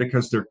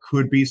 indicas. There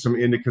could be some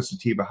indica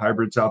sativa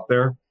hybrids out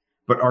there,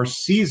 but our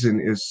season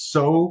is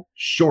so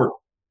short.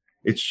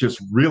 It's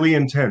just really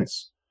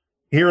intense.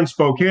 Here in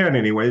Spokane,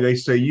 anyway, they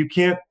say you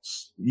can't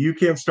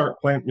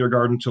start planting your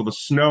garden till the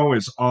snow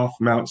is off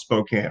Mount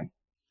Spokane.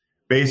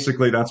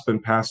 Basically, that's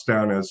been passed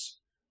down as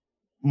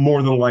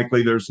more than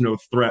likely there's no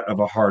threat of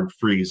a hard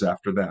freeze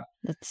after that.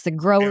 That's the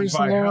grower's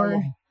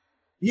lore.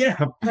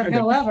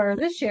 However,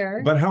 this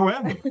year. But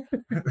however,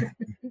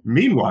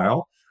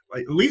 meanwhile,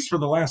 at least for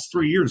the last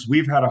 3 years,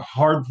 we've had a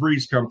hard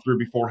freeze come through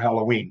before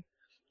Halloween.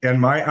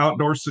 And my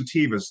outdoor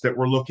sativas that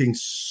were looking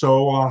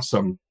so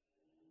awesome,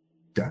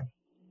 done.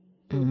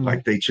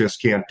 Like, they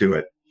just can't do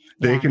it.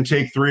 They can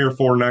take 3 or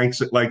 4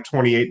 nights at like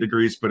 28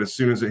 degrees, but as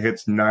soon as it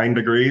hits 9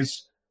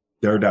 degrees,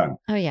 they're done.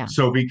 Oh, yeah.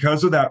 So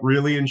because of that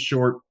really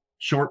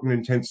short and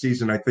intense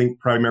season, I think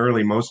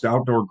primarily most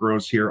outdoor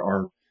grows here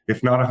are,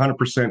 if not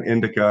 100%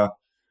 indica,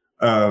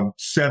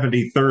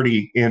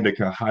 70-30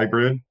 indica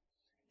hybrid.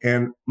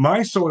 And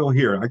my soil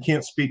here, I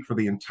can't speak for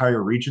the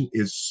entire region,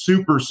 is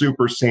super,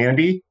 super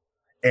sandy,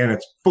 and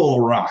it's full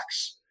of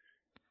rocks.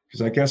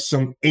 Because I guess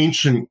some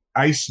ancient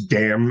ice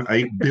dam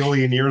 8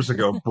 billion years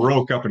ago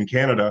broke up in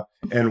Canada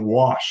and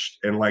washed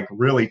and like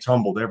really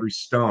tumbled every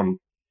stone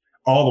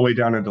all the way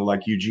down into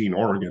like Eugene,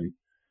 Oregon.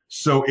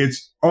 So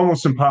it's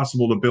almost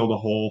impossible to build a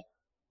hole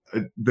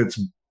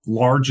that's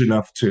large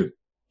enough to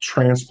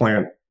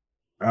transplant,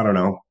 I don't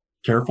know,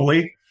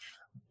 carefully.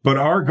 But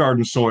our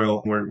garden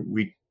soil, where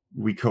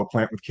we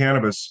co-plant with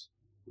cannabis,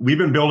 we've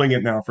been building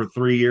it now for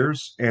 3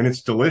 years, and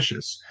it's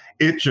delicious.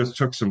 It just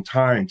took some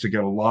time to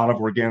get a lot of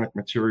organic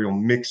material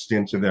mixed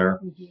into there,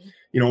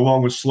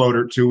 along with slow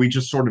dirt too. We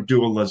just sort of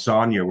do a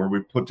lasagna where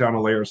we put down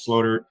a layer of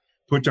slow dirt,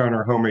 put down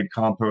our homemade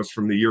compost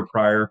from the year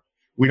prior.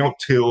 We don't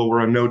till, we're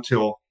a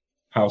no-till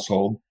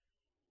household,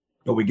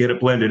 but we get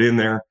it blended in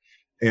there,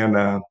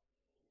 and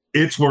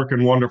it's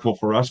working wonderful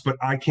for us. But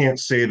I can't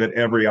say that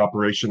every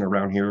operation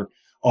around here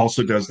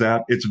also does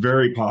that. It's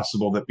very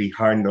possible that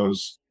behind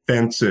those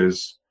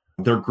fences,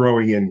 they're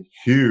growing in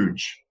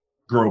huge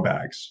grow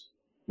bags,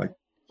 like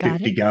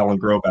 50-gallon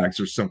grow bags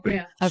or something.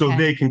 Yeah. Okay. So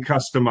they can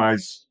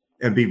customize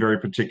and be very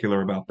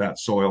particular about that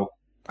soil.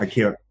 I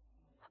can't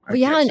say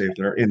if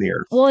they're in the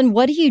earth. Well, and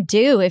what do you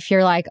do if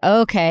you're like,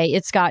 okay,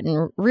 it's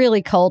gotten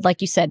really cold,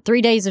 like you said,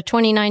 3 days of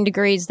 29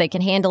 degrees, they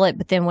can handle it.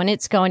 But then when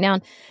it's going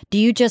down, do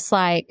you just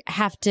like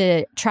have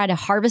to try to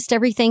harvest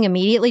everything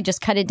immediately,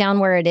 just cut it down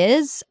where it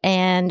is?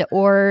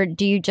 Or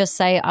do you just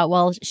say, oh,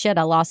 well, shit,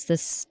 I lost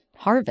this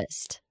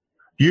harvest?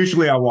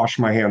 Usually I wash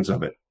my hands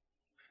of it,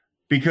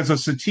 because the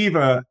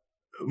sativas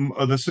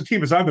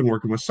I've been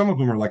working with, some of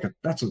them are like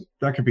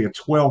that could be a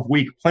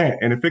 12-week plant.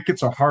 And if it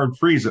gets a hard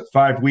freeze at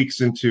 5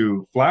 weeks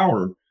into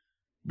flower,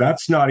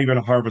 that's not even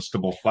a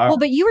harvestable flower. Well,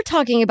 but you were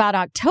talking about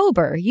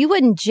October. It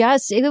wouldn't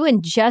just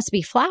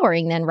be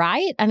flowering then,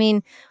 right? I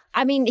mean,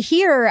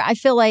 here I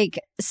feel like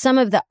some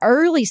of the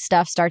early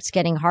stuff starts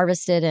getting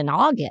harvested in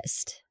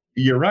August.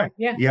 You're right.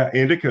 Yeah.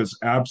 Indicas,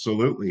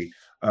 absolutely.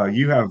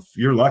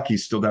 You're lucky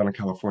still down in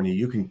California.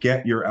 You can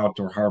get your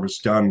outdoor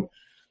harvest done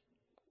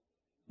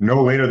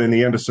no later than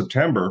the end of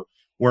September,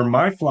 where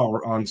my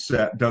flower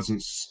onset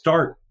doesn't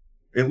start,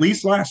 at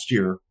least last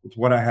year with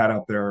what I had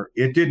out there,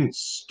 it didn't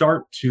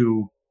start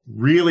to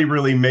really,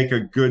 really make a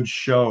good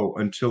show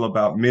until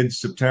about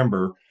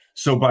mid-September.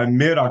 So by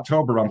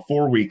mid-October, I'm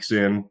 4 weeks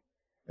in.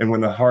 And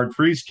when the hard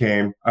freeze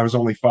came, I was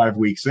only 5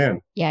 weeks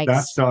in. Yikes.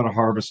 That's not a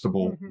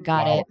harvestable.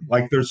 Got it.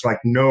 Like there's like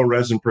no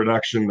resin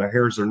production. The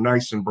hairs are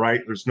nice and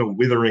bright. There's no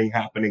withering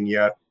happening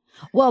yet.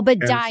 Well, but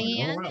And it's like,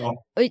 oh,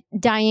 well.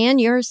 Diane,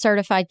 you're a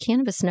certified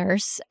cannabis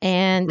nurse.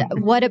 And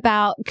what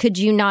about, could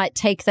you not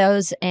take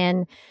those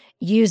and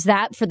use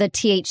that for the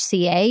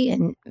THCA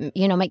and,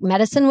 make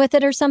medicine with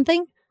it or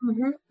something?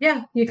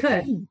 Yeah, you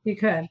could.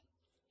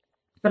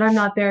 But I'm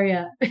not there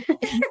yet.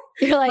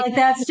 You're like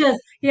that's just,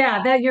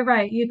 that you're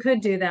right. You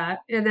could do that.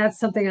 And that's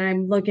something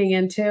I'm looking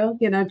into,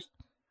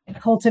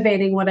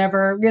 cultivating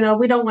whatever,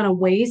 we don't want to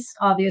waste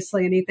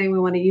obviously anything. We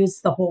want to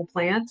use the whole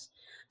plant.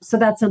 So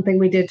that's something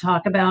we did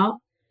talk about.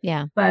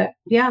 Yeah. But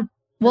yeah.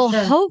 Well,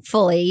 sure.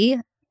 Hopefully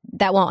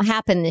that won't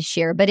happen this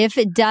year. But if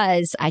it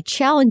does, I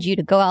challenge you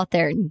to go out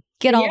there and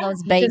get all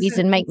those babies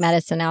and make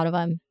medicine out of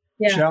them.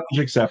 Yeah. Challenge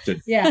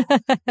accepted. Yeah.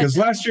 Because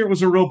last year it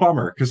was a real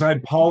bummer because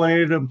I'd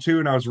pollinated them too,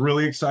 and I was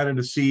really excited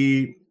to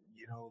see,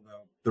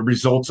 the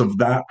results of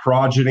that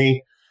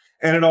progeny.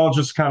 And it all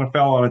just kind of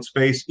fell on its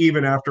face,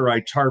 even after I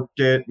tarped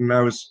it. And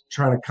I was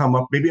trying to come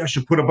up, maybe I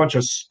should put a bunch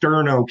of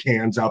Sterno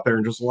cans out there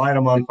and just light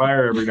them on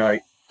fire every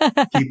night.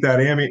 Keep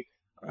that ambient.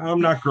 I'm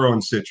not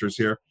growing citrus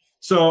here.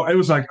 So it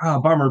was like,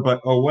 bummer,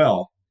 but oh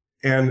well.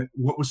 And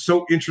what was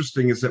so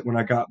interesting is that when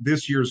I got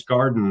this year's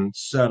garden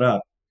set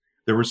up,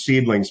 there were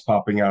seedlings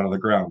popping out of the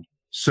ground.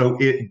 So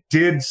it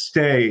did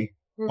stay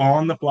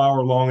on the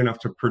flower long enough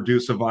to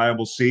produce a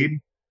viable seed,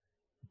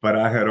 but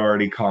I had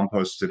already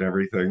composted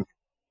everything.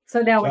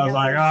 So now I was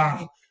like,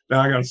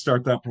 now I got to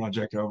start that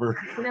project over.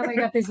 So now we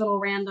got these little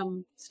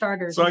random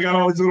starters. So I got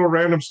all these little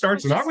random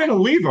starts, and I'm going to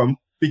leave them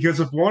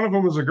because if one of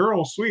them is a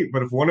girl, sweet.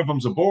 But if one of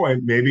them's a boy,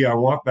 maybe I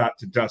want that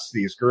to dust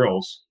these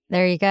girls.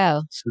 There you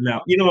go. So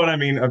now, you know what I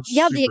mean?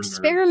 The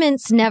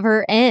experiments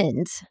never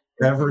end.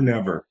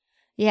 Never.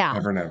 Yeah.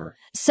 Never.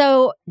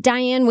 So,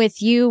 Diane,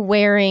 with you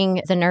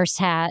wearing the nurse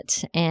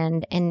hat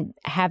and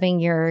having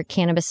your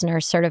cannabis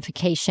nurse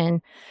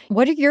certification,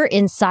 what are your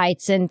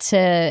insights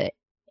into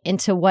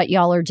what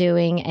y'all are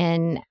doing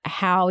and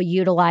how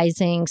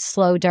utilizing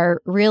slow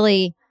dirt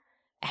really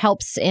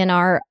helps in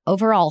our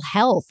overall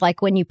health?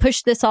 Like when you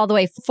push this all the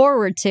way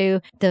forward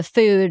to the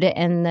food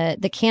and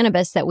the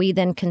cannabis that we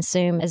then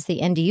consume as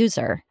the end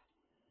user.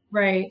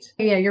 Right.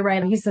 Yeah, you're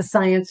right. He's a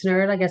science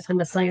nerd. I guess I'm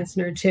a science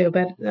nerd too,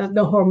 but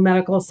the whole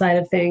medical side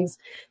of things.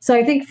 So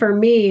I think for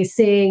me,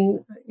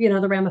 seeing,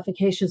 the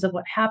ramifications of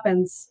what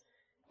happens,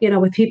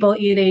 with people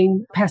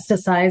eating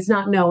pesticides,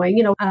 not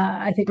knowing,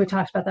 I think we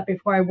talked about that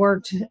before. I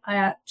worked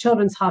at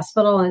Children's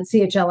Hospital and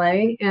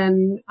CHLA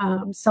and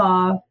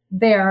saw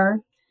there,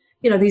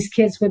 these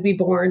kids would be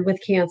born with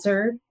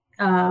cancer.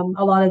 A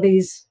lot of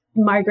these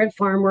migrant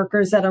farm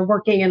workers that are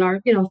working in our,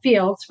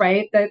 fields,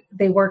 right? That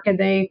they work and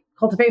they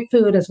cultivate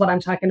food is what I'm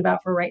talking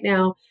about for right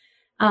now.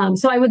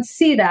 So I would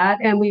see that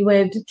and we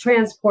would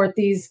transport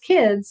these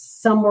kids.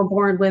 Some were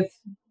born with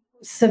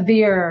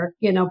severe,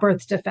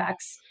 birth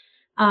defects.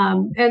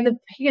 And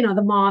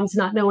the mom's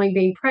not knowing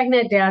being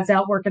pregnant, dad's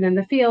out working in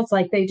the fields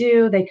like they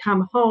do. They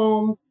come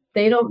home.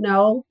 They don't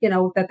know,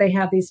 that they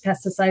have these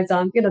pesticides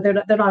on,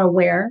 they're not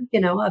aware,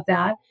 of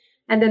that.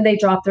 And then they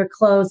drop their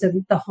clothes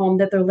in the home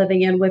that they're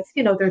living in with,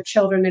 their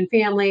children and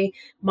family.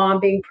 Mom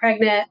being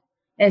pregnant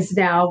is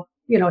now,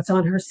 it's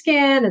on her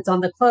skin, it's on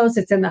the clothes,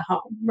 it's in the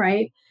home,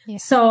 right? Yeah.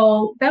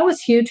 So that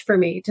was huge for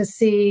me to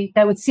see.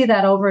 I would see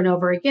that over and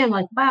over again,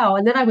 like, wow.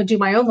 And then I would do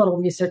my own little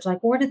research, like,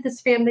 where did this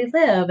family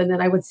live? And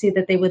then I would see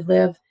that they would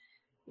live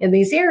in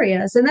these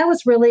areas. And that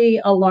was really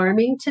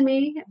alarming to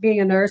me, being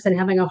a nurse and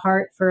having a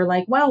heart for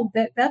like, wow,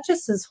 that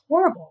just is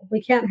horrible.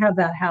 We can't have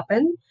that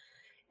happen.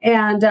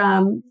 And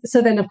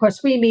so then, of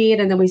course, we meet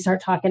and then we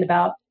start talking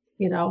about,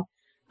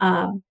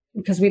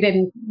 because we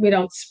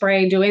don't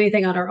spray and do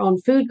anything on our own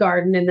food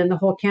garden, and then the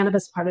whole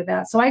cannabis part of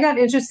that. So I got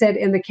interested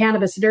in the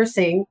cannabis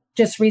nursing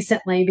just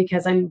recently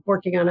because I'm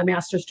working on a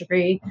master's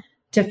degree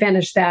to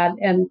finish that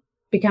and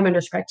become a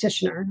nurse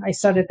practitioner. I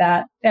started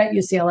that at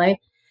UCLA.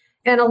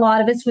 And a lot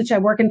of it's, which I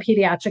work in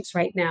pediatrics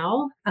right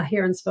now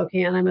here in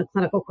Spokane. I'm a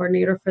clinical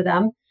coordinator for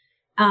them.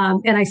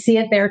 And I see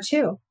it there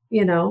too,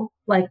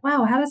 like,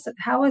 wow,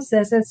 how is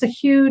this? It's a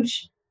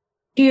huge,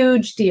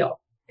 huge deal.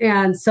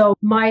 And so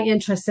my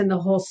interest in the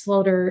whole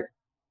slow dirt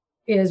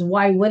is,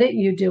 why wouldn't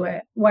you do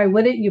it? Why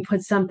wouldn't you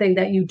put something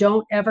that you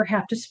don't ever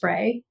have to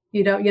spray?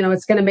 You don't,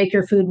 it's going to make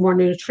your food more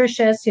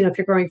nutritious. If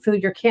you're growing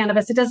food, your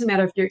cannabis, it doesn't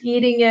matter if you're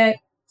eating it,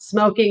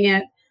 smoking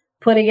it,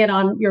 putting it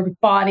on your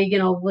body,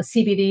 with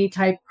CBD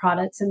type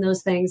products and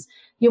those things.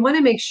 You want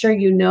to make sure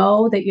that you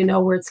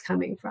know where it's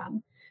coming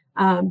from.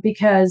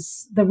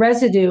 Because the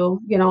residue,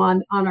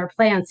 on our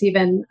plants,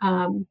 even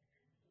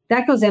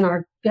that goes in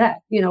our gut,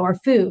 our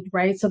food,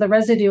 right? So the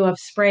residue of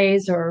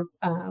sprays or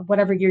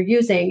whatever you're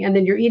using, and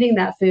then you're eating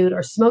that food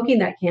or smoking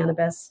that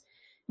cannabis,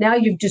 now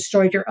you've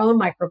destroyed your own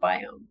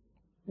microbiome,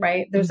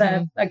 right? There's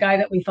a guy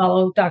that we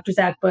follow, Dr.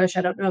 Zach Bush.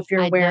 I don't know if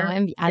you're aware. I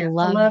know him. I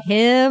love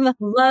him.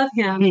 Love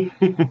him.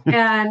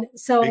 And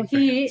so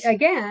he,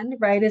 again,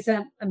 right, is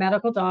a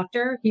medical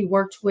doctor. He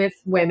worked with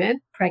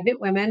women,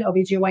 pregnant women,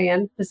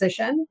 OBGYN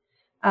physician,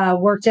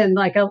 worked in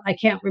I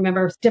can't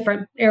remember,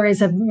 different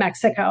areas of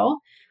Mexico.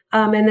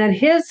 And then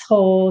his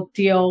whole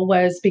deal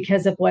was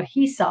because of what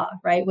he saw,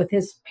 right, with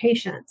his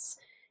patients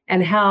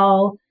and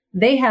how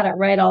they had it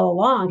right all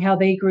along, how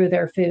they grew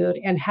their food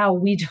and how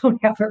we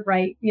don't have it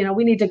right.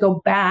 We need to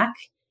go back,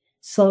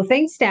 slow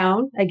things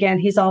down. Again,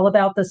 he's all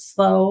about the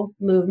slow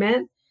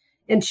movement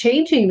and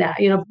changing that.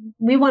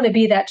 We want to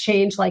be that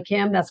change like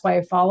him. That's why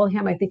I follow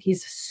him. I think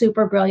he's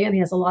super brilliant. He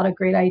has a lot of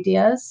great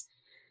ideas.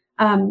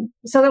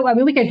 So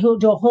that, we could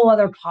do a whole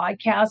other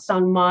podcast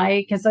on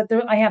because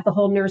I have the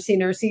whole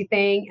nursey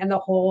thing and the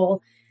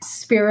whole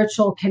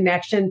spiritual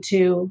connection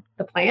to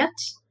the plant.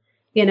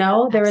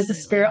 There is a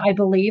spirit. I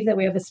believe that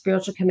we have a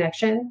spiritual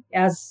connection,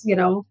 as,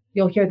 you'll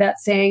hear that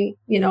saying,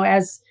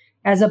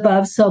 as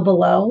above, so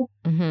below.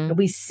 Mm-hmm.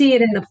 We see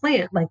it in the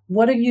plant. Like,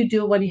 what do you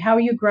do? How are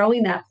you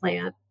growing that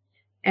plant?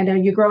 And are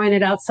you growing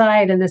it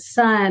outside in the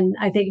sun?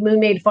 I think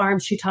Moon Made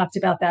Farms, she talked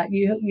about that.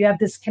 You have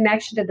this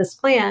connection to this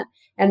plant,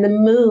 and the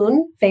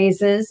moon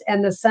phases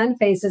and the sun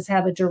phases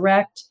have a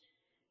direct,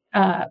 they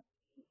have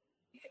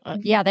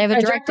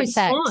a direct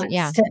effect.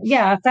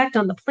 Effect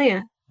on the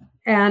plant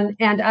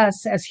and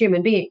us as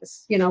human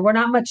beings. We're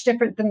not much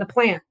different than the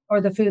plant or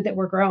the food that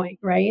we're growing,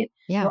 right?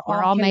 Yeah,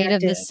 we're all made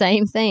of the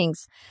same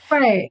things.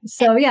 Right.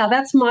 So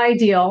that's my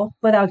deal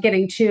without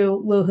getting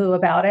too woohoo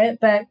about it.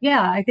 But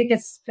I think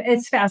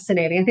it's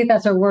fascinating. I think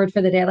that's our word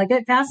for the day. Like,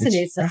 it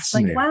fascinates us.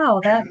 Like,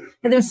 wow, and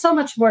there's so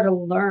much more to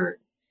learn.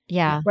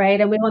 Yeah. Right.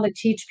 And we want to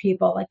teach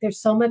people, like, there's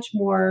so much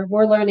more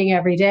we're learning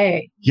every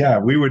day. Yeah.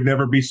 We would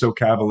never be so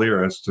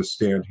cavalier as to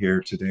stand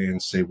here today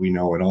and say we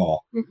know it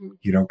all,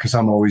 because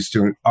I'm always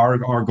doing our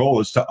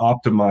goal is to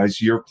optimize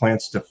your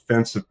plant's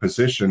defensive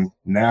position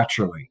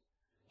naturally.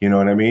 You know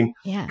what I mean?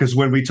 Yeah. Because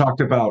when we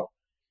talked about,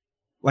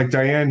 like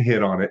Diane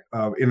hit on it,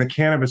 in the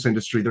cannabis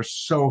industry, they're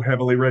so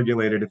heavily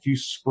regulated. If you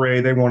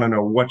spray, they want to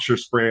know what you're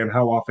spraying,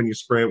 how often you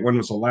spray it, when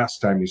was the last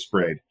time you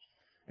sprayed.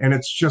 And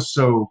it's just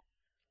so,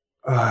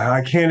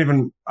 I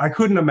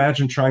couldn't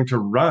imagine trying to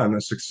run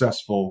a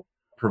successful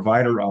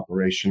provider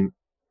operation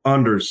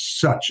under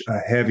such a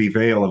heavy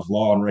veil of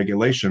law and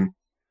regulation.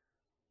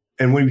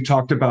 And when we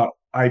talked about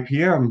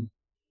IPM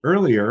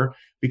earlier,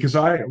 because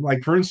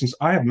for instance,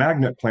 I have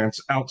magnet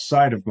plants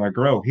outside of my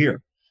grow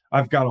here.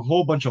 I've got a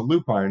whole bunch of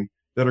lupine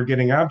that are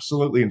getting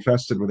absolutely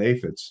infested with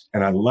aphids,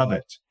 and I love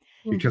it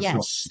because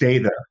they'll stay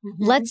there.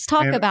 Let's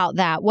talk about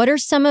that. What are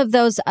some of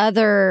those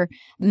other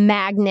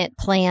magnet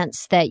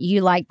plants that you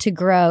like to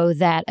grow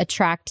that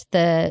attract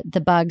the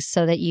bugs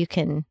so that you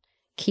can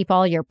keep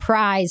all your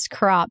prize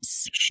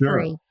crops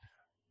free?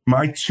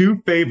 My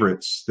two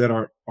favorites that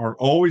are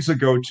always a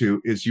go-to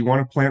is you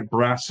want to plant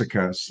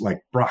brassicas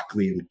like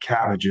broccoli and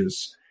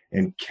cabbages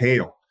and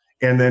kale,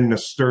 and then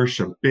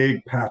nasturtium,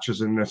 big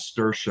patches of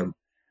nasturtium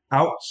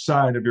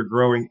outside of your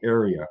growing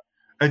area,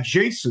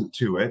 adjacent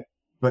to it,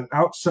 but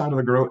outside of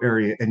the grow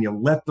area, and you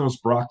let those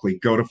broccoli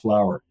go to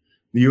flower.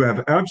 You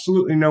have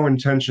absolutely no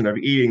intention of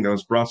eating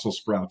those Brussels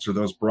sprouts or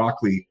those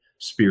broccoli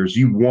spears.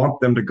 You want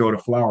them to go to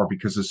flower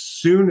because as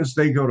soon as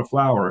they go to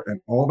flower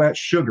and all that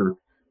sugar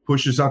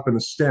pushes up in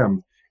the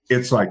stem,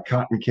 it's like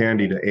cotton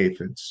candy to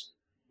aphids.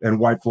 And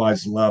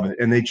whiteflies love it.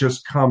 And they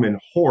just come in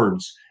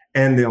hordes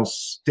and they'll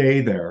stay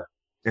there.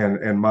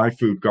 And my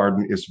food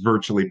garden is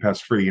virtually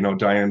pest-free. You know,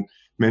 Diane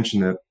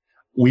mentioned that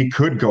we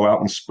could go out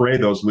and spray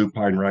those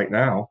lupine right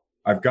now.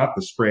 I've got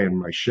the spray in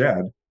my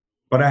shed,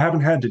 but I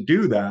haven't had to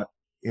do that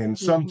in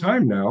some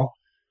time now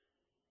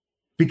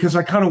because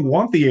I kind of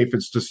want the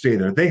aphids to stay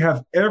there. They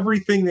have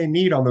everything they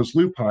need on those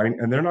lupine,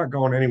 and they're not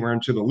going anywhere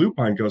until the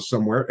lupine goes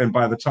somewhere. And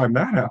by the time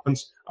that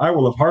happens, I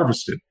will have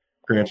harvested.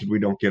 Granted, we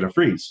don't get a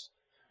freeze.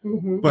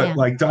 But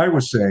like Di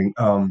was saying,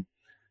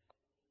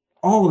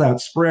 all of that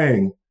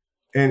spraying,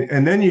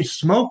 and then you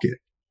smoke it.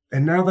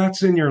 And now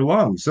that's in your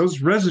lungs.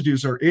 Those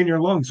residues are in your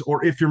lungs.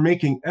 Or if you're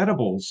making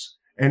edibles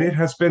and it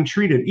has been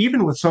treated,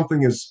 even with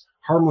something as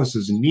harmless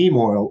as neem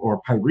oil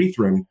or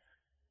pyrethrin,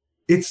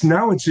 it's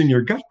in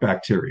your gut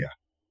bacteria.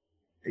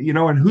 You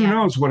know, and who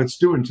knows what it's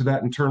doing to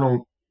that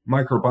internal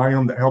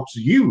microbiome that helps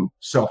you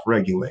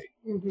self-regulate.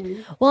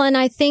 Well, and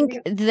I think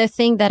the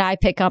thing that I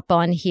pick up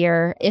on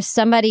here, if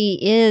somebody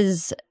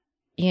is,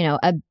 you know,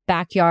 a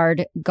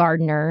backyard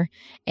gardener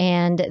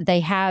and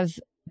they have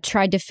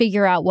tried to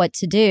figure out what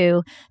to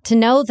do, to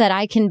know that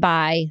I can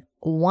buy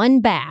one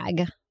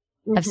bag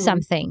of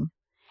something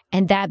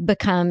and that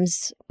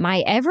becomes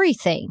my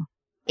everything.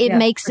 It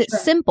makes it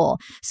simple.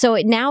 So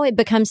now it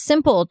becomes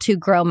simple to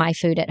grow my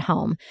food at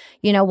home.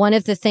 You know, one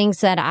of the things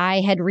that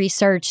I had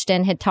researched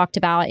and had talked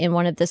about in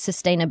one of the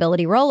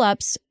sustainability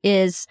roll-ups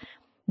is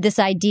this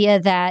idea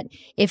that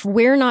if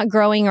we're not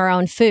growing our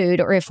own food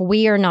or if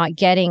we are not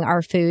getting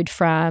our food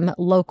from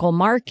local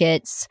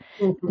markets,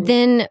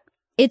 then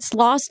it's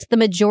lost the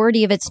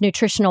majority of its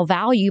nutritional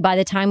value by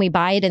the time we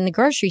buy it in the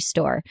grocery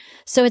store.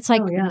 So it's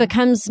like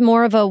becomes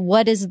more of a,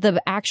 what is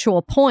the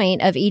actual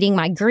point of eating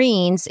my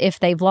greens if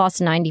they've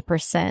lost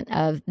 90%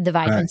 of the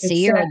vitamin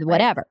C or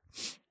whatever?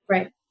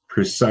 Right.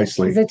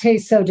 Precisely. Because it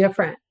tastes so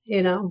different.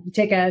 You know,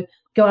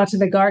 go out to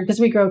the garden because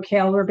we grow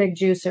kale. We're big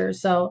juicers.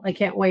 So I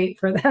can't wait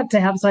for that to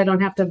happen. So I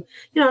don't have to,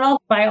 you know, and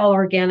I'll buy all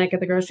organic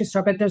at the grocery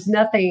store, but there's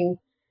nothing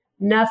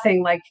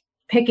like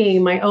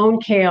picking my own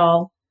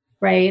kale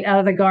right out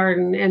of the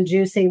garden and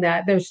juicing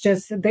that.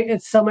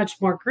 It's so much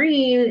more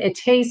green. It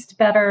tastes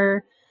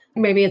better.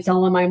 Maybe it's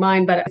all in my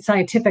mind, but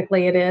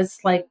scientifically it is.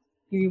 Like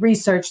you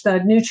research the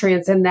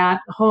nutrients in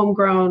that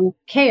homegrown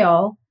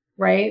kale,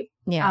 right?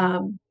 Yeah.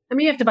 I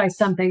mean, you have to buy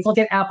some things. We'll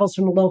get apples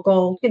from a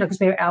local, you know, because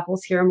we have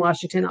apples here in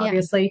Washington,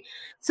 obviously. Yeah.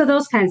 So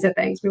those kinds of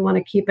things. We want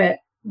to keep it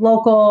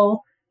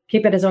local,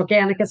 keep it as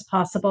organic as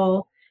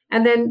possible.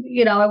 And then,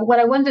 you know, what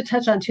I wanted to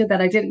touch on too that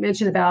I didn't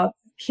mention about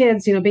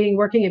kids, you know,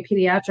 working in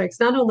pediatrics,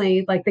 not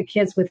only like the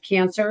kids with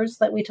cancers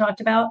that we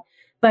talked about,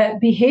 but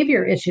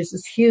behavior issues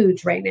is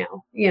huge right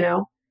now, you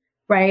know,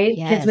 right?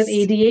 Yes. Kids with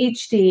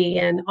ADHD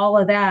and all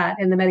of that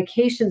and the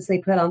medications they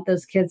put on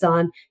those kids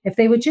on, if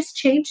they would just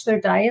change their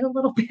diet a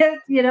little bit,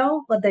 you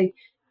know,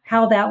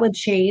 how that would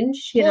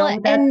change, you know.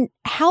 And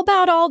how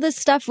about all this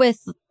stuff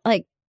with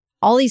like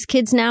all these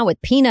kids now with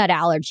peanut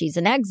allergies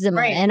and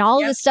eczema and all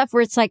this stuff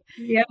where it's like,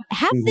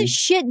 half this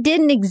shit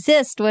didn't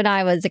exist when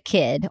I was a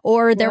kid,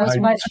 or there was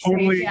much. I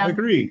totally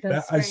agree.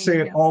 I say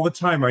it all the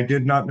time. I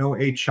did not know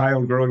a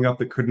child growing up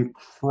that couldn't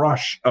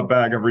crush a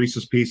bag of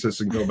Reese's Pieces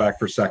and go back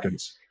for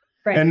seconds.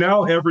 Right. And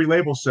now every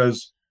label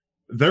says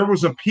there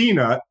was a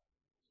peanut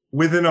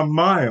within a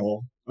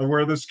mile of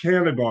where this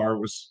candy bar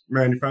was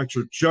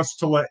manufactured, just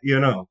to let you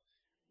know.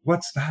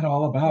 What's that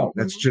all about?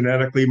 That's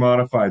genetically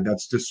modified.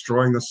 That's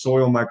destroying the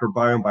soil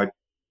microbiome by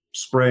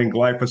spraying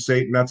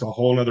glyphosate. And that's a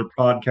whole other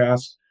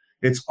podcast.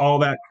 It's all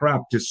that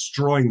crap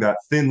destroying that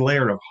thin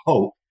layer of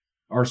hope,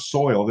 our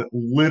soil that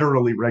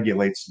literally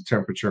regulates the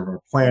temperature of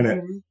our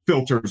planet,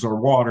 filters our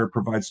water,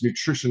 provides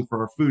nutrition for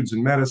our foods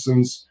and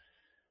medicines.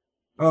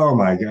 Oh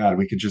my God,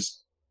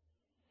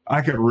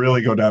 I could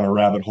really go down a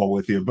rabbit hole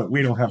with you, but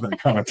we don't have that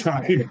kind of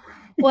time.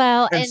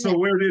 Well, and so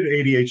where did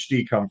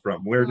ADHD come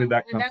from? Where did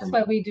that come from? And that's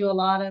why we do a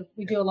lot of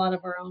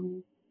our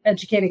own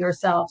educating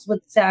ourselves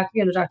with Zach,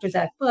 you know, Dr.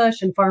 Zach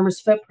Bush and Farmer's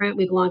Footprint.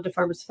 We belong to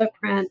Farmer's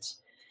Footprint.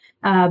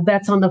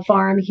 Vets on the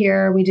Farm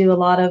here. We do a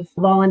lot of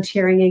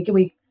volunteering and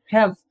we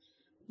have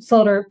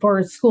solar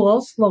for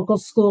schools, local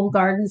school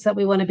gardens that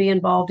we want to be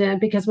involved in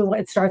because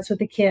it starts with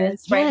the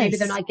kids, right? Maybe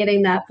they're not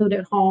getting that food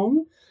at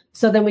home.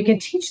 So then we can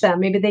teach them.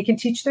 Maybe they can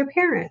teach their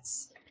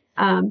parents.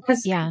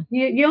 Because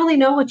you only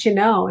know what you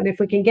know. And if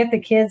we can get the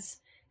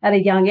kids at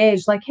a young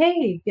age, like,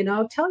 hey, you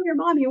know, tell your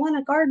mom you want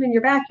a garden in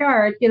your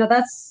backyard, you know,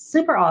 that's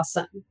super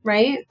awesome,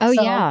 right? Oh,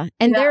 so, yeah.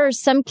 And there are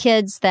some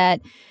kids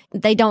that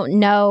they don't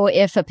know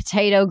if a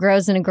potato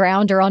grows in the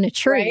ground or on a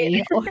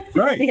tree.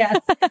 Right. Yeah.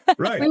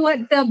 Right. We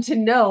want them to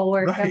know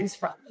where it comes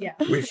from. Yeah.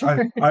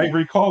 I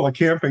recall a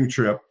camping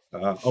trip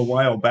a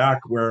while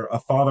back where a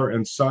father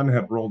and son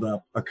had rolled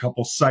up a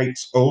couple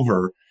sites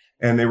over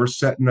and they were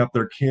setting up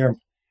their camp.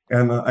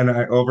 And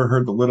I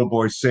overheard the little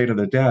boy say to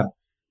the dad,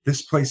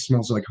 "This place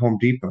smells like Home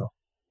Depot."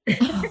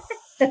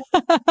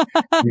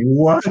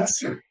 What?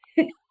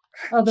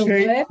 Oh,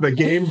 take the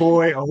Game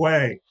Boy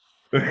away.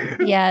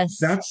 Yes.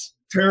 That's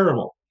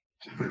terrible.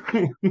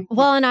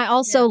 Well, and I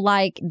also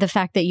like the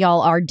fact that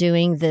y'all are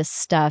doing this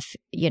stuff,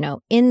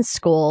 in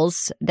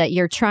schools, that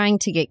you're trying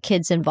to get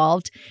kids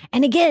involved.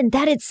 And again,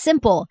 that it's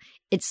simple.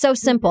 It's so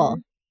simple.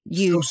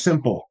 So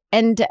simple.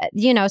 And,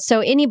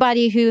 so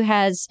anybody who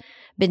has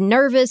been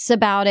nervous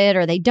about it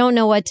or they don't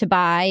know what to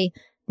buy,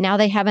 now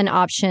they have an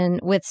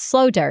option with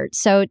Slow Dirt.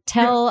 So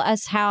tell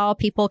us how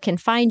people can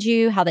find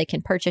you, how they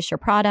can purchase your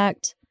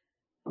product.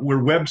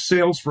 We're web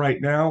sales right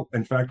now.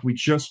 In fact, we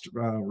just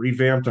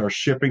revamped our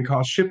shipping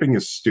cost. Shipping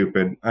is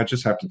stupid. I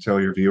just have to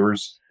tell your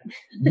viewers,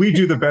 we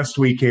do the best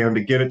we can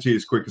to get it to you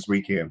as quick as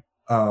we can.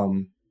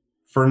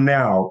 For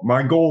now,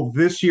 my goal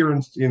this year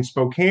in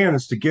Spokane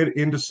is to get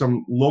into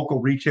some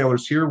local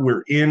retailers here.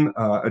 We're in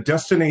a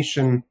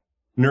destination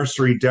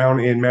nursery down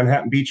in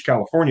Manhattan Beach,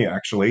 California,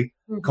 actually,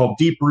 called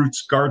Deep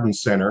Roots Garden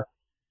Center.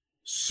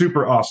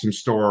 Super awesome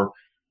store.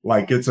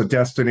 Like, it's a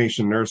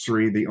destination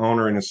nursery. The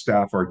owner and his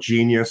staff are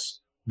genius.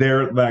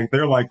 They're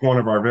like one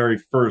of our very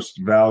first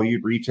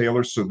valued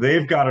retailers. So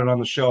they've got it on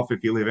the shelf.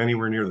 If you live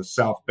anywhere near the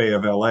South Bay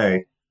of LA,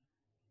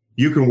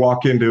 you can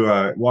walk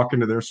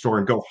into their store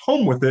and go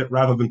home with it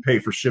rather than pay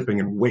for shipping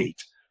and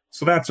wait.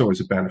 So that's always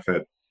a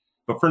benefit.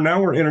 But for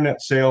now, we're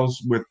internet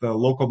sales with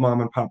local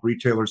mom and pop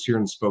retailers here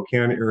in the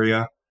Spokane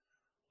area.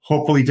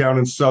 Hopefully down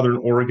in Southern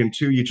Oregon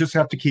too. You just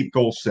have to keep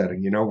goal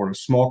setting. We're a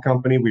small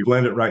company. We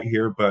blend it right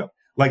here. But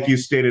like you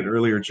stated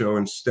earlier, Joe,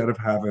 instead of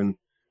having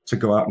to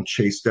go out and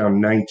chase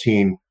down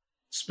 19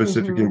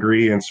 specific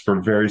ingredients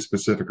for very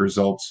specific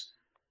results,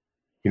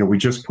 we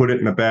just put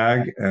it in a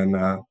bag, and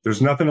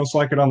there's nothing else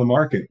like it on the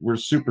market. We're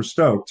super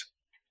stoked.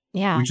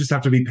 Yeah. We just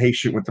have to be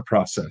patient with the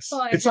process.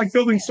 Well, it's like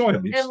building soil.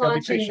 You and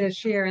launching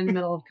this year in the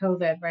middle of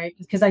COVID, right?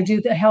 Because I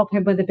do help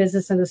him with the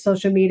business and the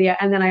social media.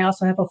 And then I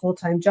also have a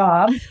full-time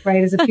job,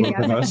 right, as a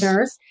pediatric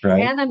nurse.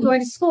 Right. And I'm going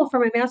to school for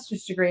my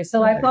master's degree.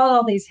 So I've got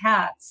all these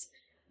hats,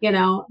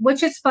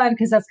 which is fun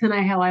because that's kind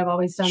of how I've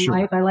always done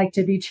life. I like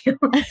to be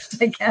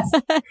challenged, I guess.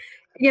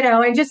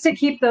 And just to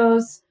keep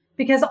those,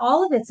 because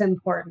all of it's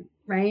important,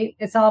 right?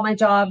 It's all my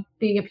job.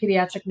 Being a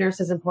pediatric nurse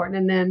is important.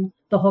 And then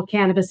the whole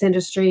cannabis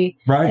industry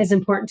is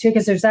important too,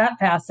 because there's that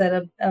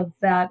facet of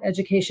that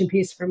education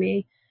piece for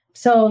me.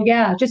 So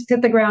just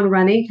hit the ground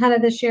running kind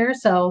of this year.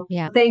 So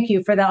thank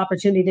you for the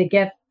opportunity to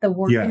get the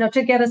work,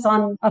 to get us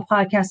on a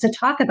podcast to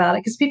talk about it,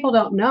 because people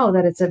don't know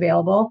that it's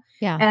available.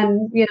 Yeah.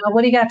 And,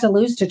 what do you got to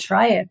lose to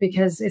try it?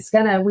 Because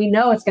we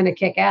know it's going to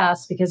kick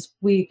ass because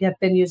we have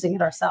been using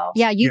it ourselves.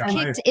 Yeah. You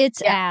kicked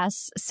its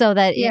ass so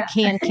that it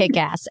can kick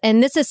ass.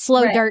 And this is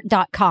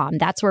slowdirt.com.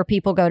 That's where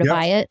people go to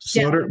buy it.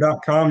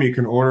 Slowdirt.com. You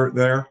can order it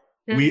there.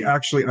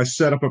 I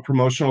set up a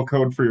promotional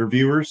code for your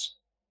viewers.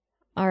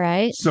 All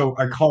right. So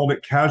I called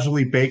it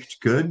Casually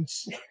Baked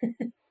Goods.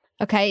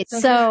 Okay.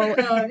 So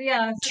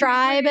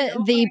Tribe,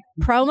 the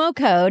promo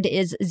code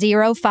is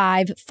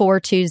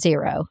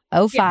 05420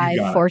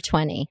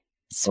 05420.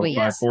 Sweet.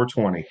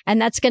 05420. And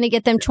that's going to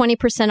get them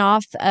 20%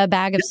 off a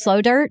bag of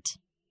Slow Dirt?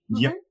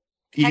 Yep.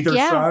 Either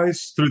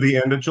size through the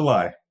end of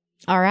July.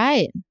 All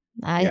right.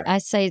 I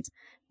say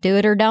do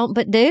it or don't,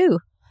 but do.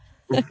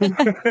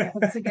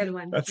 That's a good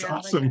one. That's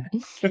awesome.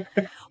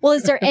 Well,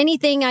 is there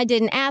anything I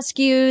didn't ask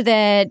you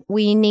that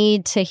we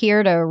need to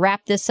hear to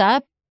wrap this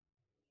up?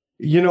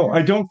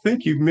 I don't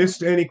think you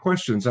missed any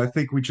questions. I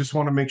think we just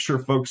want to make sure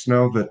folks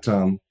know that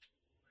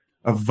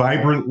a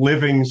vibrant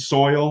living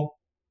soil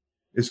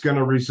is going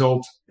to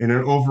result in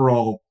an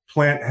overall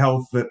plant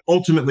health that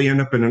ultimately end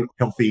up in a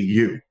healthy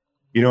you.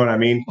 You know what I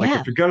mean? Like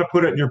if you're going to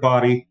put it in your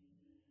body,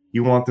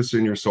 you want this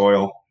in your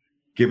soil,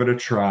 give it a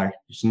try.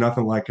 There's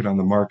nothing like it on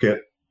the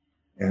market.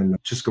 And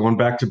just going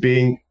back to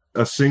being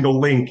a single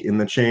link in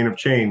the chain of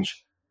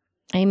change.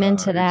 Amen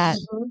to that.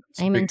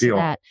 Amen to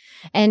that.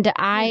 And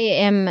I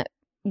am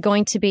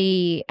going to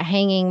be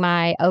hanging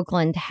my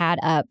Oakland hat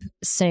up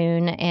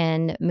soon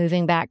and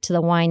moving back to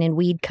the wine and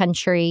weed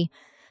country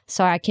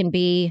so I can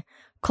be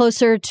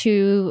closer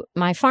to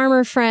my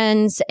farmer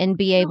friends and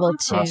be able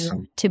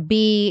to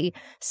be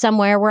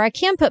somewhere where I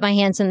can put my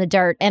hands in the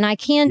dirt and I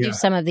can do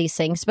some of these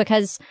things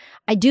because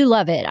I do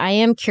love it. I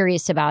am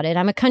curious about it.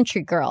 I'm a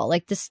country girl.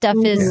 Like this stuff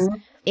is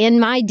in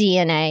my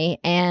DNA,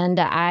 and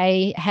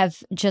I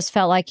have just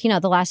felt like,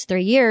 the last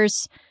 3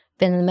 years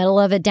been in the middle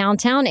of a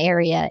downtown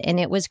area and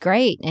it was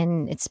great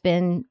and it's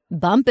been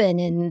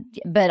bumping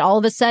but all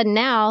of a sudden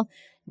now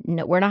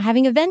we're not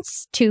having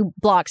events 2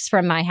 blocks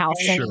from my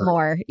house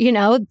anymore.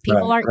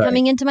 People aren't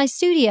coming into my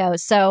studio.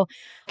 So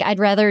I'd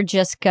rather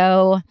just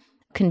go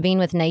convene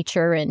with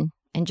nature and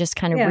just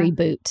kind of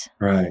reboot.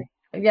 Right.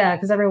 Yeah,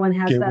 because everyone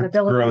has that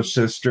ability. Grow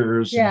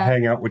Sisters, and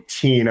hang out with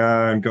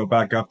Tina and go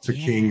back up to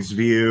King's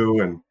View.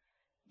 And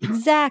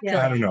exactly.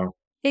 I don't know.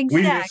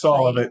 Exactly. We miss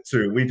all of it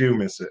too. We do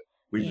miss it.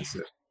 We miss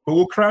it. But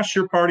we'll crash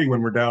your party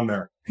when we're down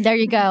there. There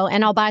you go.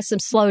 And I'll buy some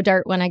Slow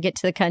Dirt when I get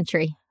to the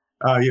country.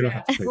 You don't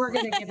have to. We're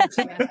going to give it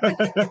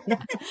to you.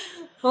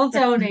 We'll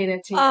donate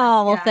it to you.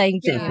 Oh, well,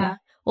 thank you.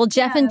 Well,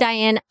 Jeff and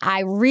Diane,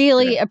 I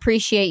really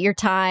appreciate your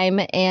time.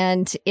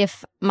 And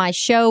if my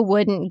show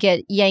wouldn't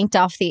get yanked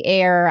off the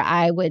air,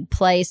 I would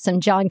play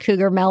some John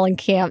Cougar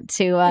Mellencamp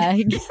to.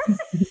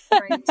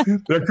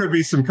 There could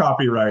be some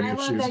copyright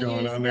issues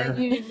going on there.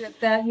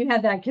 That you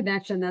had that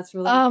connection. That's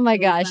really. Oh my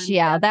really gosh. fun.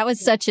 Yeah. That was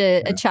such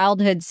a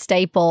childhood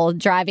staple,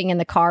 driving in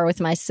the car with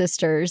my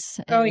sisters.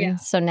 Oh, And yeah.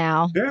 So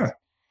now. Yeah.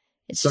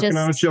 It's Sucking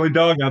on a chili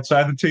dog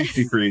outside the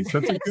Tasty Freeze.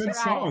 That's a good right.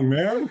 song,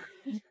 man.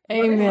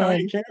 Amen.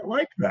 You can't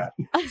like that.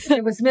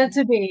 It was meant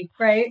to be,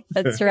 right?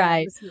 That's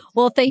right.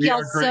 Well, thank We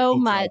y'all are so grateful,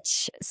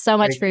 much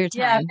Thank for your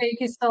Yeah, time. thank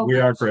you so much. We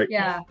are grateful.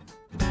 Yeah.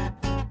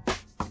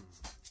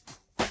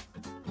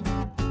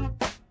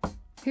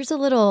 Here's a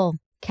little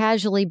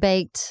casually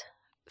baked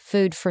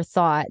food for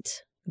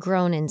thought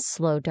grown in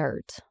slow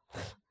dirt.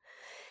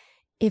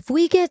 If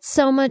we get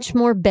so much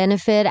more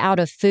benefit out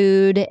of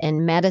food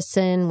and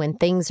medicine when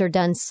things are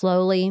done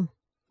slowly,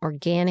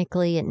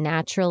 organically, and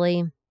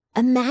naturally,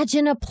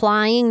 imagine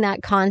applying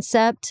that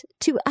concept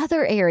to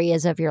other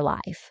areas of your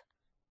life.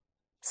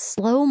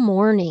 Slow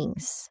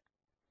mornings.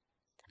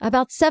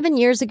 About 7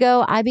 years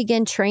ago, I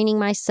began training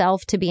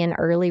myself to be an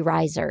early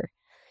riser,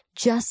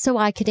 just so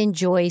I could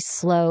enjoy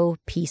slow,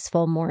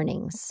 peaceful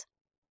mornings.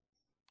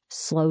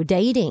 Slow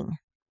dating.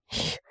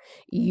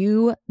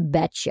 You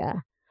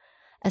betcha.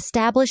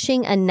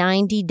 Establishing a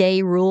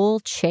 90-day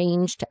rule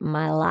changed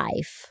my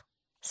life.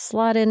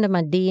 Slide into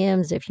my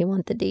DMs if you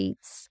want the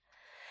deets.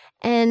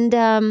 And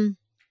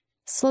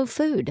slow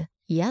food.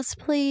 Yes,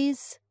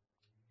 please.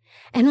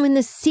 And when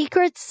the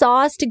secret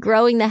sauce to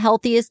growing the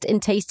healthiest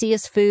and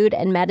tastiest food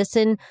and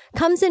medicine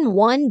comes in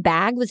one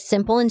bag with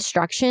simple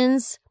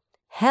instructions,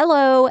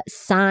 hello,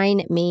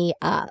 sign me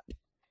up.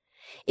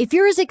 If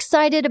you're as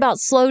excited about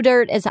Slow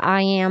Dirt as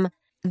I am,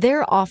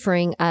 they're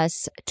offering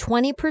us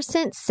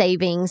 20%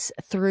 savings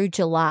through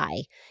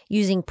July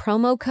using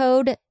promo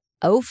code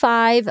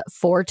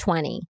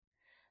 05420.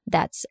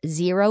 That's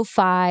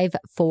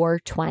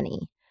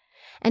 05420.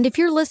 And if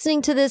you're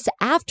listening to this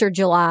after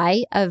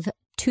July of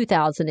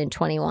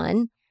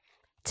 2021,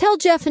 tell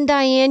Jeff and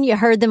Diane you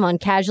heard them on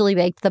Casually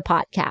Baked, the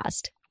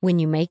podcast, when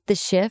you make the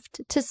shift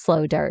to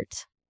Slow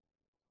Dirt.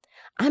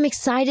 I'm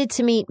excited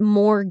to meet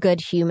more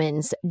good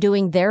humans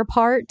doing their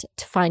part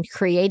to find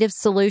creative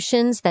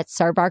solutions that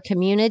serve our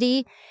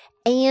community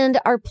and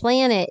our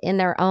planet in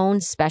their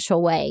own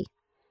special way.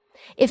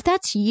 If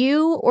that's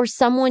you or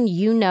someone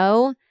you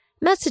know,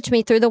 message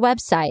me through the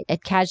website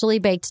at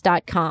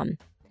casuallybaked.com.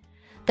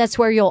 That's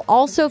where you'll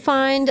also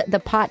find the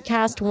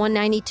podcast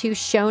 192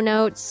 show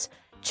notes,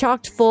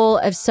 chocked full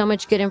of so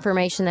much good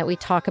information that we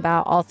talk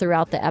about all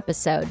throughout the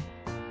episode.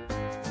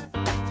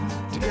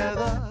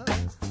 Together.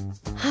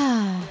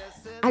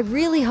 I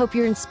really hope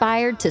you're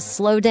inspired to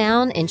slow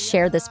down and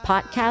share this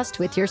podcast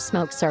with your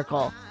smoke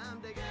circle.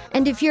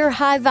 And if you're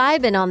high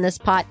vibing on this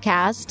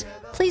podcast,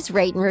 please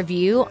rate and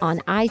review on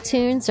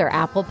iTunes or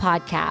Apple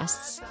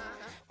Podcasts.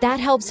 That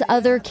helps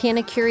other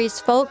Canna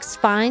Curious folks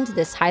find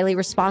this highly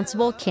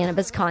responsible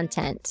cannabis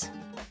content.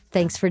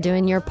 Thanks for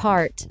doing your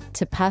part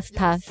to puff,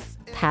 puff,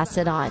 pass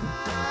it on.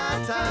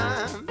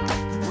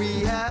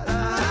 We had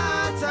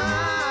a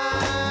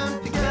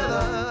time together.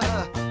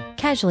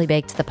 Casually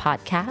Baked, the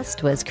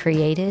podcast, was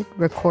created,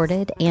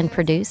 recorded, and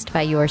produced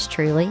by yours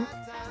truly.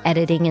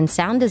 Editing and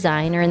sound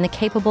design are in the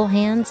capable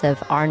hands of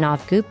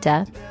Arnav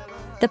Gupta.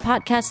 The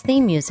podcast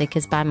theme music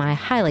is by my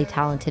highly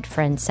talented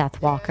friend Seth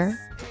Walker.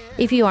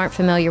 If you aren't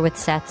familiar with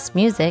Seth's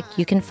music,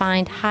 you can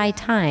find High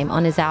Time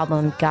on his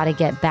album Gotta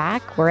Get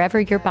Back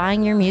wherever you're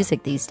buying your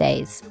music these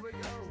days.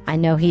 I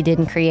know he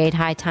didn't create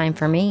High Time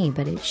for me,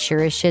 but it sure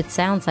as shit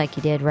sounds like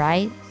he did,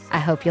 right? I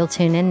hope you'll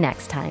tune in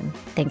next time.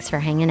 Thanks for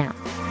hanging out.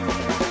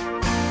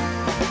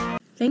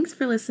 Thanks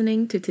for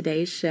listening to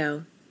today's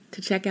show.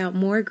 To check out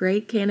more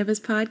great cannabis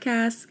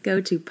podcasts,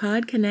 go to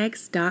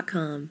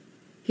podconnects.com.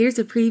 Here's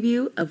a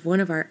preview of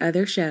one of our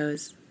other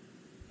shows.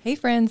 Hey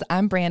friends,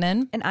 I'm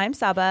Brannon. And I'm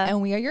Saba.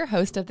 And we are your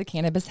host of the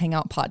Cannabis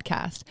Hangout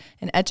podcast,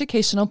 an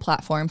educational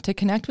platform to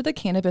connect with the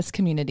cannabis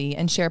community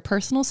and share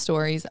personal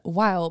stories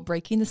while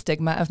breaking the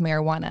stigma of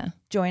marijuana.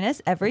 Join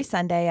us every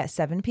Sunday at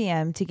 7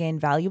 p.m. to gain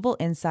valuable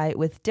insight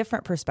with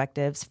different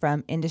perspectives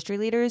from industry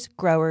leaders,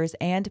 growers,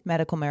 and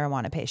medical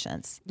marijuana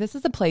patients. This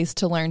is a place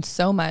to learn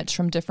so much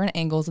from different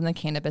angles in the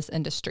cannabis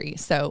industry.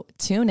 So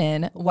tune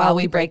in while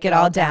we break it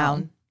all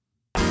down.